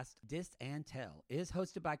podcast, Dis and Tell, is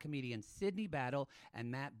hosted by comedians Sydney Battle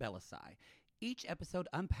and Matt Belisai. Each episode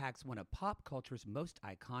unpacks one of pop culture's most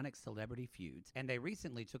iconic celebrity feuds, and they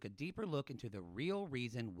recently took a deeper look into the real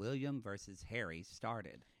reason William versus Harry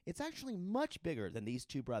started. It's actually much bigger than these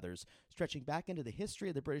two brothers, stretching back into the history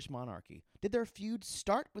of the British monarchy. Did their feud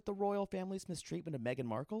start with the royal family's mistreatment of Meghan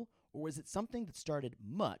Markle, or was it something that started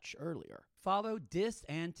much earlier? Follow Dis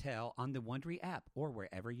and Tell on the Wondery app or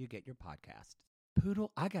wherever you get your podcasts.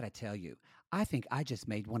 Poodle, I gotta tell you, I think I just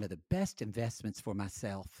made one of the best investments for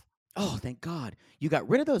myself. Oh, thank God. You got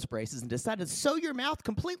rid of those braces and decided to sew your mouth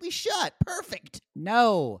completely shut. Perfect.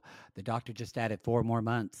 No, the doctor just added 4 more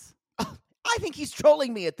months. Oh, I think he's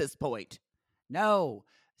trolling me at this point. No,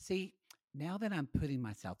 see, now that I'm putting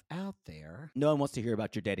myself out there. No one wants to hear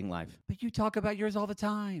about your dating life. But you talk about yours all the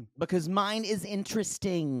time. Because mine is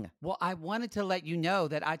interesting. Well, I wanted to let you know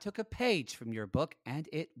that I took a page from your book and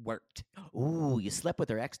it worked. Ooh, you slept with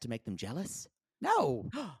their ex to make them jealous? No.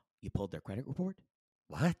 You pulled their credit report?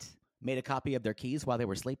 What? Made a copy of their keys while they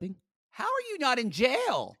were sleeping? How are you not in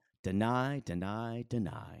jail? Deny, deny,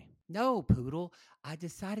 deny. No, Poodle. I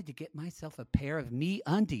decided to get myself a pair of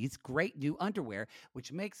MeUndies great new underwear,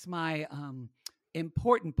 which makes my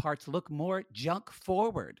important parts look more junk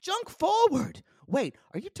forward. Junk forward? Wait,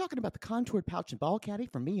 are you talking about the contoured pouch and ball caddy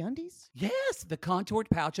from MeUndies? Yes, the contoured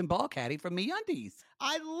pouch and ball caddy from MeUndies.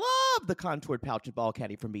 I love the contoured pouch and ball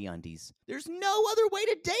caddy from MeUndies. There's no other way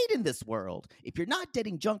to date in this world. If you're not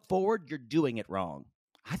dating junk forward, you're doing it wrong.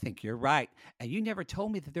 I think you're right. And you never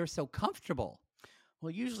told me that they're so comfortable.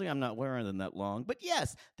 Well, usually I'm not wearing them that long, but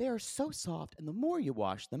yes, they are so soft, and the more you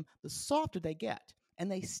wash them, the softer they get. And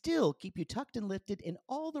they still keep you tucked and lifted in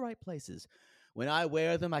all the right places. When I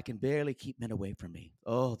wear them, I can barely keep men away from me.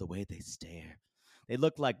 Oh, the way they stare. They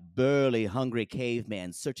look like burly, hungry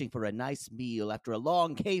cavemen searching for a nice meal after a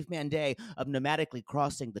long caveman day of nomadically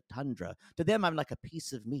crossing the tundra. To them, I'm like a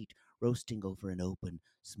piece of meat roasting over an open,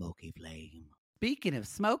 smoky flame. Speaking of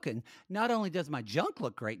smoking, not only does my junk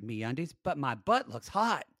look great in MeUndies, but my butt looks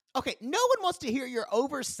hot. Okay, no one wants to hear your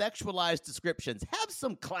over-sexualized descriptions. Have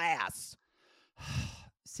some class.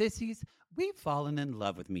 Sissies, we've fallen in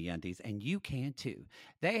love with MeUndies, and you can too.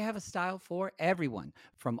 They have a style for everyone.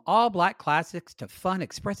 From all black classics to fun,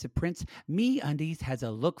 expressive prints, MeUndies has a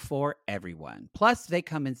look for everyone. Plus, they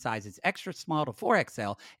come in sizes extra small to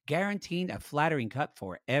 4XL, guaranteeing a flattering cut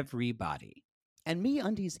for everybody. And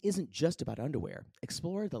MeUndies isn't just about underwear.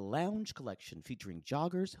 Explore the Lounge collection featuring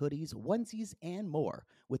joggers, hoodies, onesies, and more.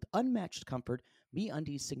 With unmatched comfort,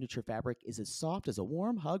 MeUndies' signature fabric is as soft as a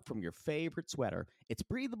warm hug from your favorite sweater. It's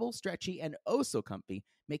breathable, stretchy, and oh so comfy,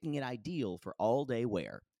 making it ideal for all-day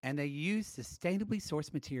wear. And they use sustainably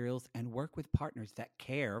sourced materials and work with partners that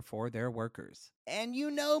care for their workers. And you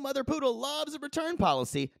know Mother Poodle loves a return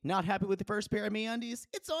policy. Not happy with the first pair of MeUndies?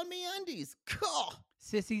 It's on MeUndies. Cool.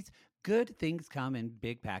 Sissies, good things come in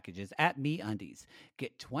big packages at MeUndies.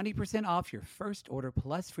 Get 20% off your first order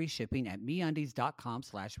plus free shipping at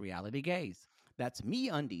MeUndies.com/realitygaze. That's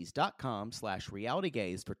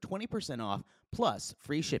MeUndies.com/realitygaze for 20% off plus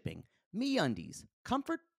free shipping. MeUndies,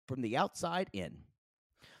 comfort from the outside in.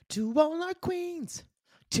 To all our queens,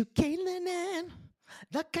 to Caitlin and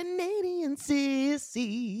the Canadian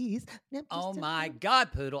sissies. Oh my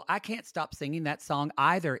God, Poodle. I can't stop singing that song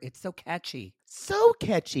either. It's so catchy. So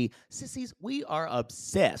catchy. Sissies, we are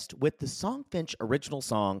obsessed with the Songfinch original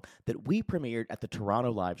song that we premiered at the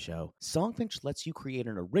Toronto Live Show. Songfinch lets you create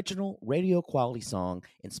an original radio quality song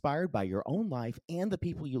inspired by your own life and the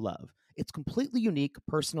people you love. It's completely unique,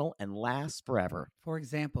 personal, and lasts forever. For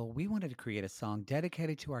example, we wanted to create a song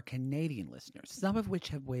dedicated to our Canadian listeners, some of which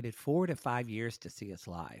have waited 4 to 5 years to see us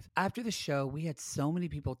live. After the show, we had so many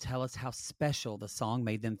people tell us how special the song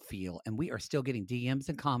made them feel, and we are still getting DMs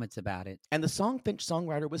and comments about it. And the Songfinch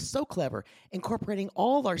songwriter was so clever, incorporating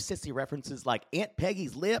all our sissy references like Aunt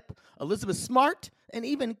Peggy's Lip, Elizabeth Smart, and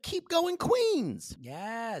even Keep Going Queens.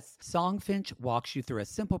 Yes. Songfinch walks you through a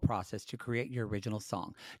simple process to create your original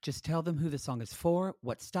song. Just tell them who the song is for,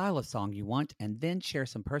 what style of song you want, and then share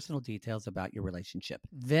some personal details about your relationship.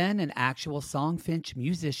 Then an actual Songfinch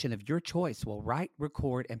musician of your choice will write,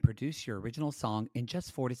 record, and produce your original song in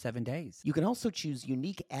just 4 to 7 days. You can also choose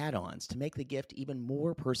unique add-ons to make the gift even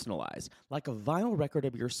more personalized, like a vinyl record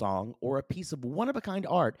of your song or a piece of one-of-a-kind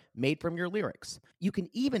art made from your lyrics. You can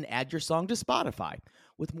even add your song to Spotify.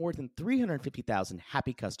 With more than 350,000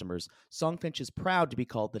 happy customers, Songfinch is proud to be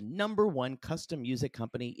called the #1 custom music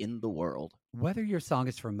company in the world. Whether your song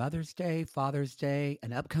is for Mother's Day, Father's Day,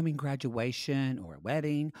 an upcoming graduation, or a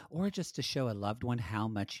wedding, or just to show a loved one how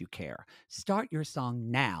much you care, start your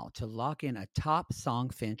song now to lock in a top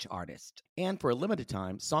Songfinch artist. And for a limited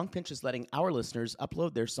time, Songfinch is letting our listeners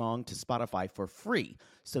upload their song to Spotify for free,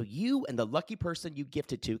 so you and the lucky person you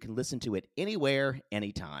gift it to can listen to it anywhere,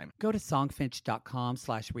 anytime. Go to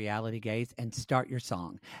songfinch.com/realitygaze and start your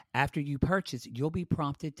song. After you purchase, you'll be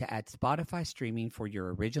prompted to add Spotify streaming for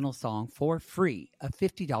your original song for free, a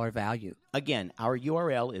 $50 value. Again, our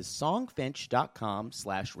URL is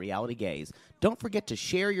songfinch.com/realitygaze. Don't forget to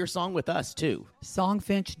share your song with us, too.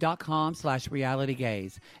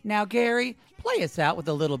 Songfinch.com/realitygaze. Now, Gary, play us out with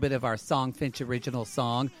a little bit of our Songfinch original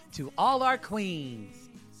song, To All Our Queens.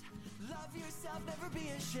 Love yourself, never be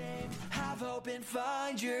ashamed. Have hope and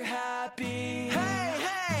find your happy. Hey,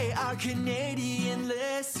 hey, our Canadian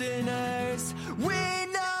listeners. We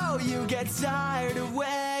know you get tired of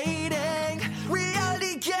waiting.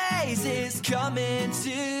 Reality Gaze is coming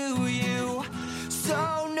to you.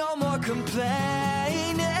 So no more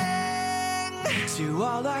complaining. To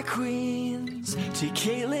all our queens, to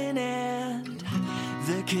Caitlin and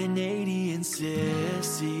the Canadian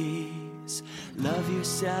sissies. Love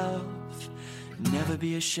yourself, never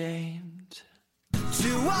be ashamed.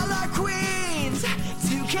 To all our queens,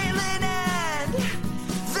 to Caitlin and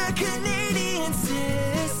the Canadian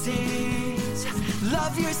sissies.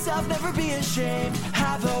 Love yourself, never be ashamed.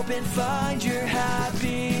 Have hope and find your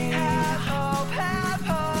happy. Have hope, have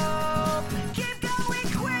hope. Keep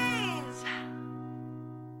going, Queens.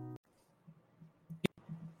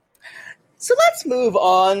 So let's move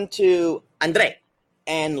on to Andre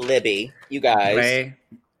and Libby, you guys.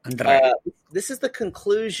 Andre. This is the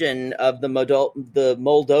conclusion of the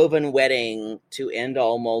Moldovan wedding to end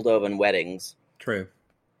all Moldovan weddings. True.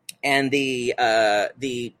 And the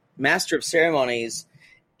master of ceremonies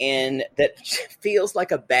that feels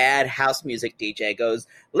like a bad house music DJ goes,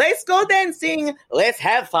 "Let's go dancing, let's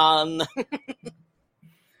have fun."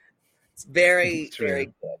 It's very, very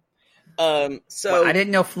good. So Well, I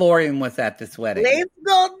didn't know Florian was at this wedding. let's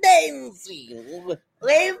go dancing,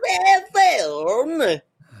 let's have fun.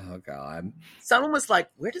 Oh, God. Someone was like,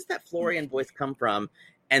 "Where does that Florian voice come from?"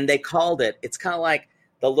 And they called it. It's kind of like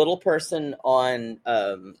the little person on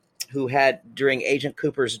who had during Agent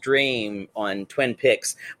Cooper's dream on Twin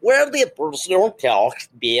Peaks. Where the person talks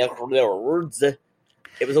big words.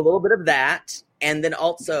 It was a little bit of that, and then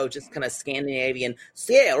also just kind of Scandinavian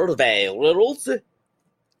rules.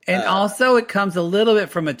 And also, it comes a little bit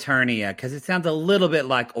from Eternia because it sounds a little bit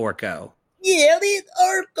like Orko. Yeah, it's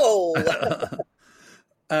Orko.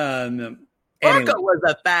 Anyway. Orko was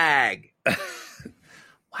a fag.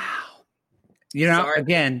 Wow. You know, Sorry,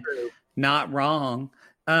 again, true. not wrong.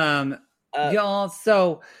 Y'all,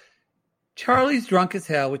 so Charlie's drunk as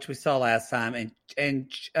hell, which we saw last time, and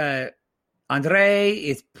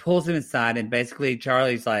Andre pulls him aside, and basically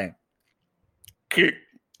Charlie's like, "You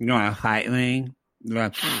want to fight me? You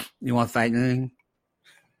want to fight me?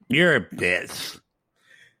 You're a bitch."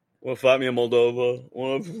 Want to fight me in Moldova?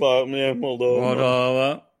 Want to fight me in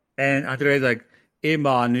Moldova? And Andre's like,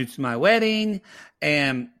 "Iman, it's my wedding."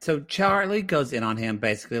 And so Charlie goes in on him,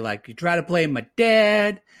 basically like, "You try to play my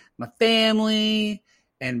dad, my family."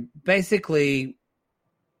 And basically,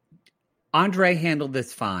 Andre handled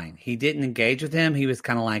this fine. He didn't engage with him. He was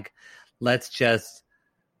kind of like, let's just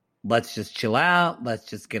chill out. Let's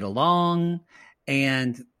just get along.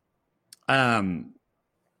 And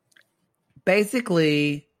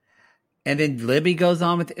basically, and then Libby goes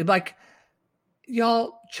on with it. Like,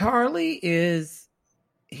 y'all, Charlie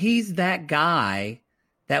he's that guy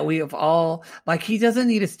that we have all, like, he doesn't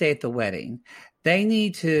need to stay at the wedding.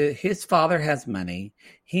 His father has money.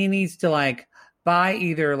 He needs to, like, buy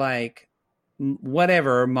either, like,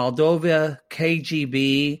 whatever, Moldova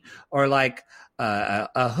KGB, or, like,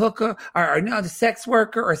 a hooker, or no, a sex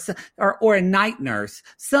worker, or a night nurse,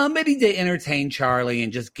 somebody to entertain Charlie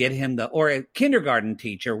and just get him or a kindergarten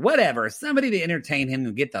teacher, whatever, somebody to entertain him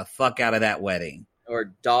and get the fuck out of that wedding. Or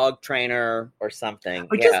dog trainer or something.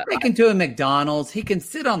 Or just take him to a McDonald's. He can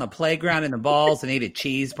sit on the playground in the balls and eat a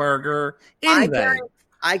cheeseburger. Anyway.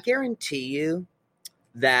 I guarantee you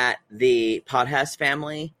that the Podhouse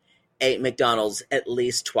family ate McDonald's at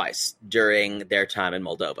least twice during their time in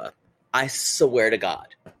Moldova. I swear to God.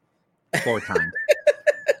 4 times.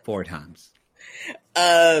 4 times.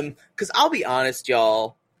 Because I'll be honest,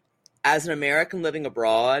 y'all, as an American living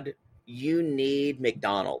abroad, you need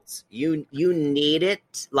McDonald's. You need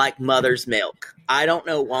it like mother's milk. I don't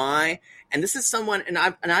know why. And this is someone, and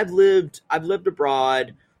I've lived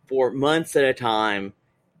abroad for months at a time,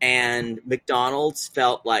 and McDonald's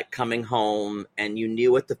felt like coming home, and you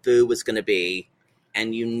knew what the food was going to be,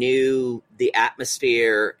 and you knew the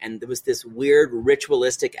atmosphere, and there was this weird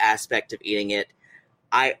ritualistic aspect of eating it.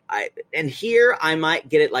 And here I might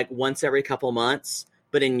get it like once every couple months.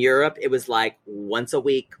 But in Europe, it was like once a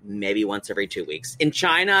week, maybe once every 2 weeks. In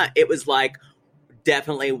China, it was like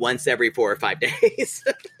definitely once every 4 or 5 days.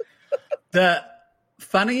 The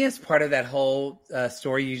funniest part of that whole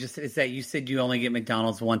story is that you said you only get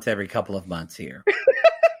McDonald's once every couple of months here.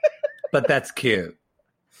 But that's cute.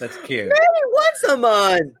 That's cute. Maybe once a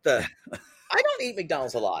month. I don't eat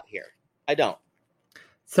McDonald's a lot here. I don't.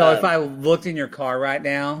 So if I looked in your car right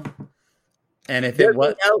now, and if it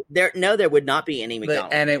was there would not be any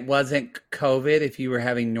McDonald's, and it wasn't COVID, if you were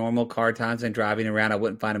having normal car times and driving around, I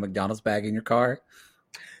wouldn't find a McDonald's bag in your car.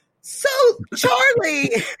 So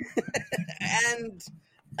Charlie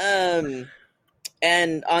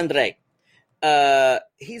and Andre,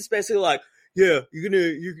 he's basically like, yeah,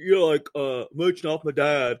 you're like mooching off my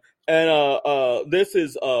dad, and this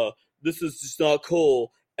is just not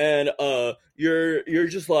cool, and you're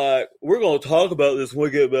just like, we're gonna talk about this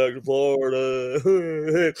when we get back to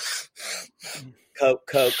Florida.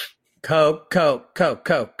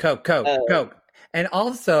 Coke. And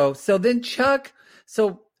also, so then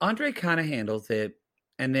Andre kind of handles it,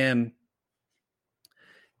 and then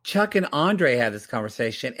Chuck and Andre had this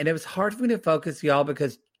conversation, and it was hard for me to focus, y'all,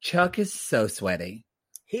 because Chuck is so sweaty.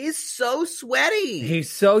 He's so sweaty.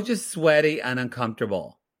 He's so just sweaty and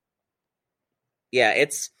uncomfortable. Yeah,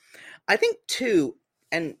 I think too,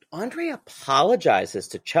 and Andre apologizes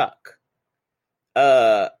to Chuck.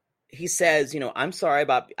 He says, I'm sorry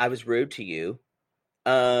I was rude to you.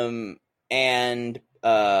 And I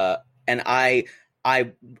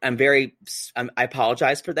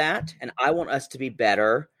apologize for that, and I want us to be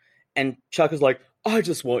better. And Chuck is like, I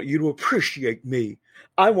just want you to appreciate me.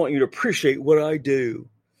 I want you to appreciate what I do.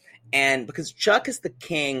 And because Chuck is the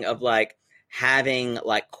king of like having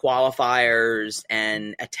like qualifiers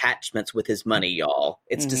and attachments with his money, y'all.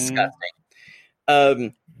 It's disgusting.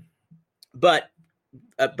 But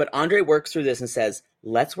Andre works through this and says,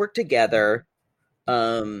 let's work together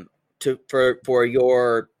for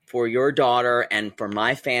your daughter and for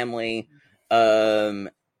my family.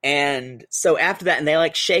 And so after that, and they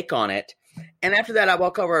like shake on it. And after that, I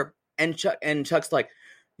walk over and Chuck's like,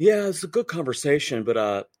 yeah, it's a good conversation, but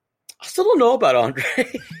I still don't know about Andre.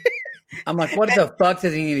 I'm like, what the fuck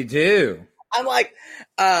does he need to do? I'm like,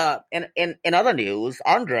 in other news,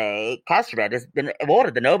 Andre Kosterberg has been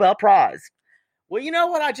awarded the Nobel Prize. Well, you know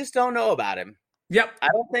what? I just don't know about him. Yep. I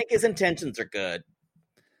don't think his intentions are good.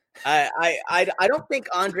 I don't think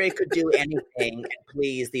Andre could do anything and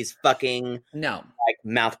please these fucking like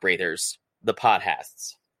mouth breathers, the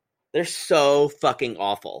podcasts. They're so fucking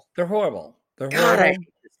awful. They're horrible. God, I hate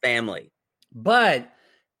this family. But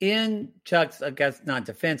in Chuck's, I guess not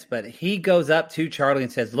defense, but he goes up to Charlie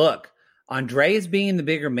and says, look, Andre is being the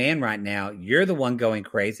bigger man right now. You're the one going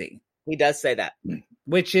crazy. He does say that.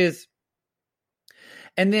 Which is,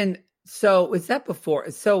 and then, so is that before?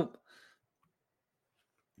 So,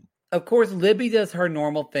 of course, Libby does her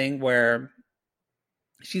normal thing where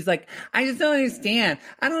she's like, I just don't understand.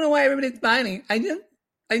 I don't know why everybody's fighting. I just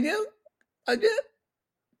want to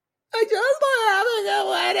have a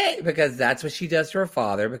wedding. Because that's what she does to her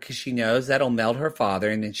father, because she knows that'll melt her father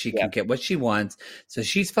and then she can get what she wants. So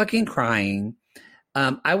she's fucking crying.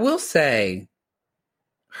 I will say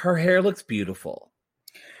her hair looks beautiful.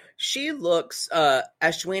 She looks,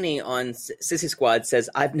 Ashwini on Sissy Squad says,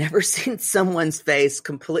 I've never seen someone's face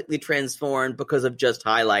completely transformed because of just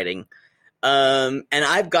highlighting. And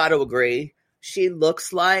I've got to agree. She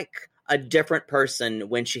looks like a different person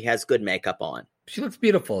when she has good makeup on. She looks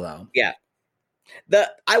beautiful, though. Yeah.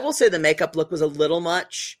 I will say the makeup look was a little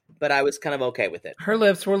much, but I was kind of okay with it. Her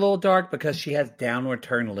lips were a little dark because she has downward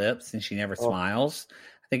turned lips and she never smiles.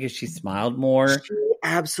 I think if she smiled more. She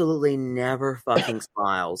absolutely never fucking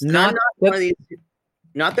smiles. Not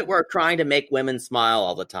that we're trying to make women smile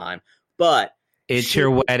all the time, but it's your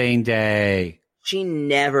wedding day. She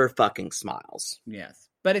never fucking smiles. Yes.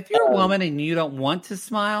 But if you're a woman and you don't want to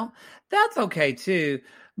smile, that's okay too.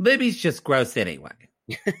 Libby's just gross anyway.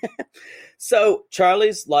 So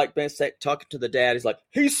Charlie's like talking to the dad. He's like,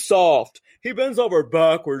 he's soft. He bends over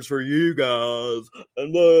backwards for you guys.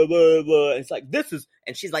 And blah, blah, blah. And it's like,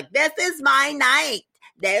 and she's like, this is my night.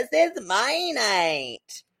 This is my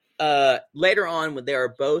night. Later on, when they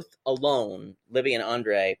are both alone, Libby and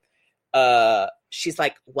Andre, she's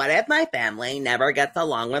like, what if my family never gets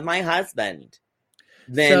along with my husband?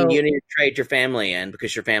 Then you need to trade your family in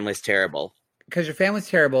because your family's terrible. Because your family's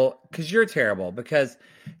terrible, because you're terrible, because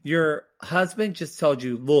your husband just told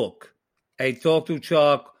you, look, I talk to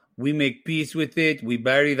Chuck, we make peace with it, we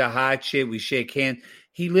bury the hot shit, we shake hands.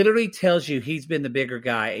 He literally tells you he's been the bigger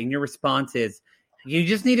guy, and your response is, you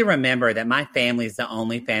just need to remember that my family is the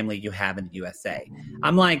only family you have in the USA.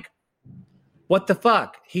 I'm like, what the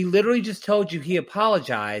fuck? He literally just told you he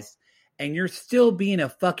apologized, and you're still being a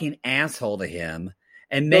fucking asshole to him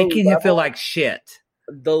and making him feel like shit.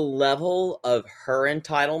 The level of her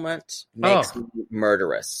entitlement makes me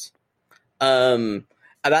murderous. And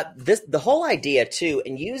about this, the whole idea too,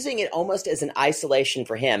 and using it almost as an isolation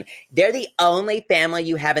for him. They're the only family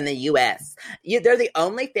you have in the U.S. They're the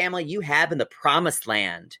only family you have in the promised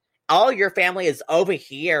land. All your family is over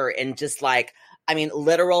here in just like, I mean,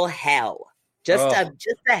 literal hell. Just a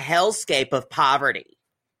hellscape of poverty.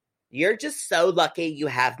 You're just so lucky you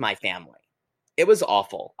have my family. It was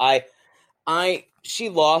awful. She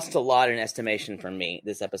lost a lot in estimation from me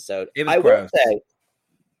this episode. It was gross. Will say,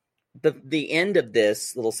 the end of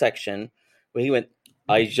this little section where he went,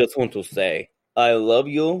 I just want to say, I love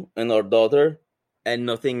you and our daughter, and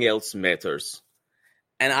nothing else matters.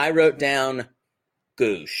 And I wrote down,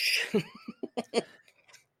 goosh.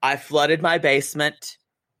 I flooded my basement,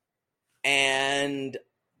 and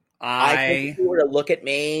I think if he were to look at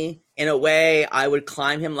me in a way, I would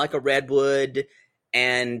climb him like a redwood,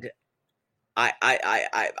 and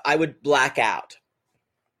I would black out.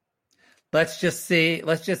 Let's just say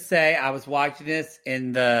I was watching this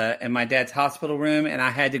in my dad's hospital room, and I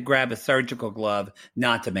had to grab a surgical glove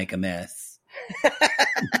not to make a mess.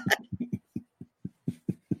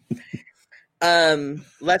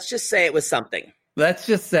 Let's just say it was something. Let's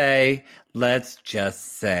just say.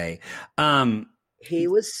 He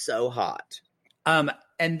was so hot.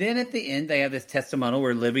 And then at the end, they have this testimonial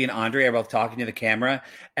where Libby and Andre are both talking to the camera,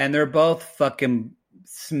 and they're both fucking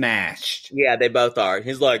smashed. Yeah, they both are.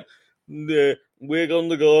 He's like, we're going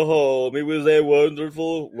to go home. It was a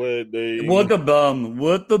wonderful wedding. What the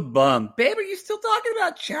bum? Babe, are you still talking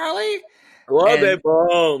about Charlie? What a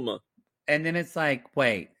bum. And then it's like,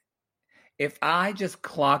 wait, if I just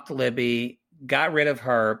clocked Libby, got rid of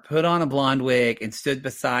her, put on a blonde wig, and stood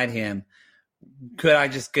beside him, could I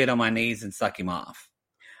just get on my knees and suck him off?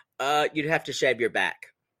 You'd have to shave your back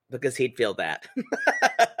because he'd feel that.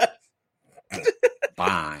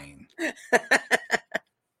 Fine.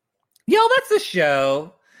 Yo, that's the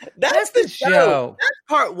show. That's the show. That's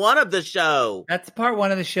part one of the show.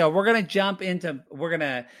 We're gonna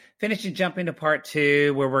finish and jump into part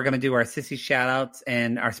two, where we're gonna do our sissy shout outs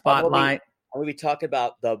and our spotlight. We'll be talking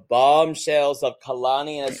about the bombshells of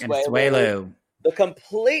Kalani and Asuelu. The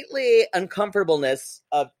completely uncomfortableness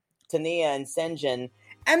of Tania and Senjin,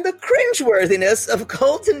 and the cringeworthiness of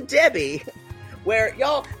Colt and Debbie, where,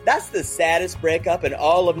 y'all, that's the saddest breakup in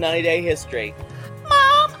all of 90 Day history.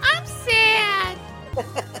 Mom, I'm sad.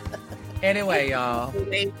 Anyway, y'all.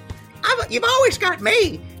 You've always got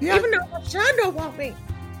me, even though my son don't want me.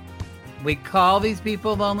 We call these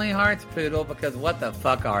people Lonely Hearts, Poodle, because what the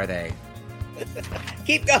fuck are they?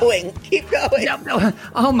 Keep going. No.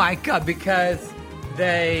 Oh my God, because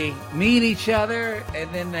they meet each other,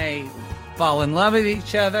 and then they fall in love with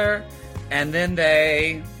each other, and then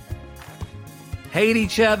they hate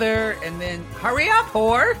each other, and then hurry up,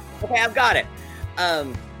 whore. Okay, I've got it.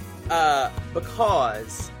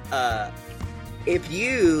 Because if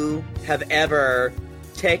you have ever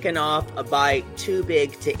taken off a bite too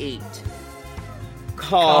big to eat,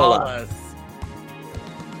 call us.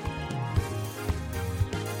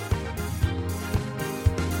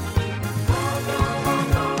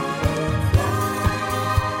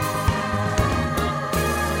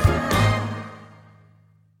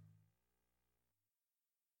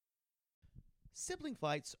 Sibling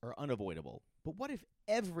fights are unavoidable, but what if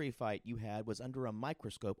every fight you had was under a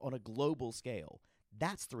microscope on a global scale?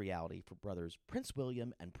 That's the reality for brothers Prince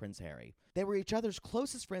William and Prince Harry. They were each other's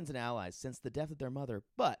closest friends and allies since the death of their mother,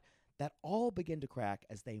 but that all began to crack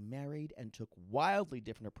as they married and took wildly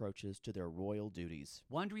different approaches to their royal duties.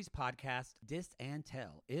 Wondery's podcast, Dis and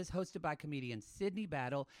Tell, is hosted by comedians Sydney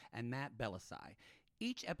Battle and Matt Belisai.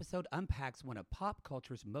 Each episode unpacks one of pop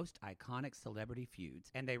culture's most iconic celebrity feuds,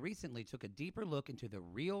 and they recently took a deeper look into the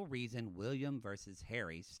real reason William versus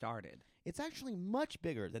Harry started. It's actually much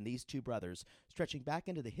bigger than these two brothers, stretching back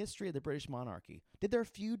into the history of the British monarchy. Did their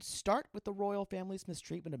feud start with the royal family's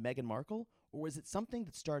mistreatment of Meghan Markle, or was it something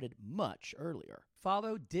that started much earlier?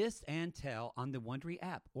 Follow Dis and Tell on the Wondery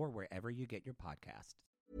app or wherever you get your podcast.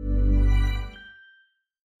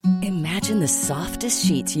 Imagine the softest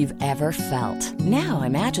sheets you've ever felt. Now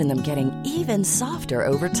imagine them getting even softer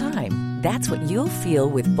over time. That's what you'll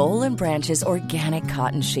feel with Boll & Branch's organic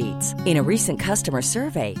cotton sheets. In a recent customer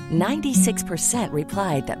survey, 96%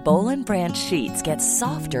 replied that Boll & Branch sheets get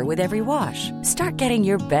softer with every wash. Start getting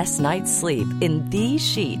your best night's sleep in these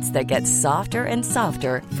sheets that get softer and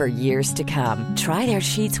softer for years to come. Try their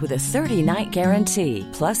sheets with a 30-night guarantee.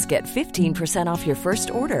 Plus, get 15% off your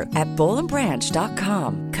first order at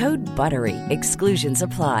bollandbranch.com. Code BUTTERY. Exclusions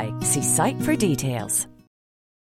apply. See site for details.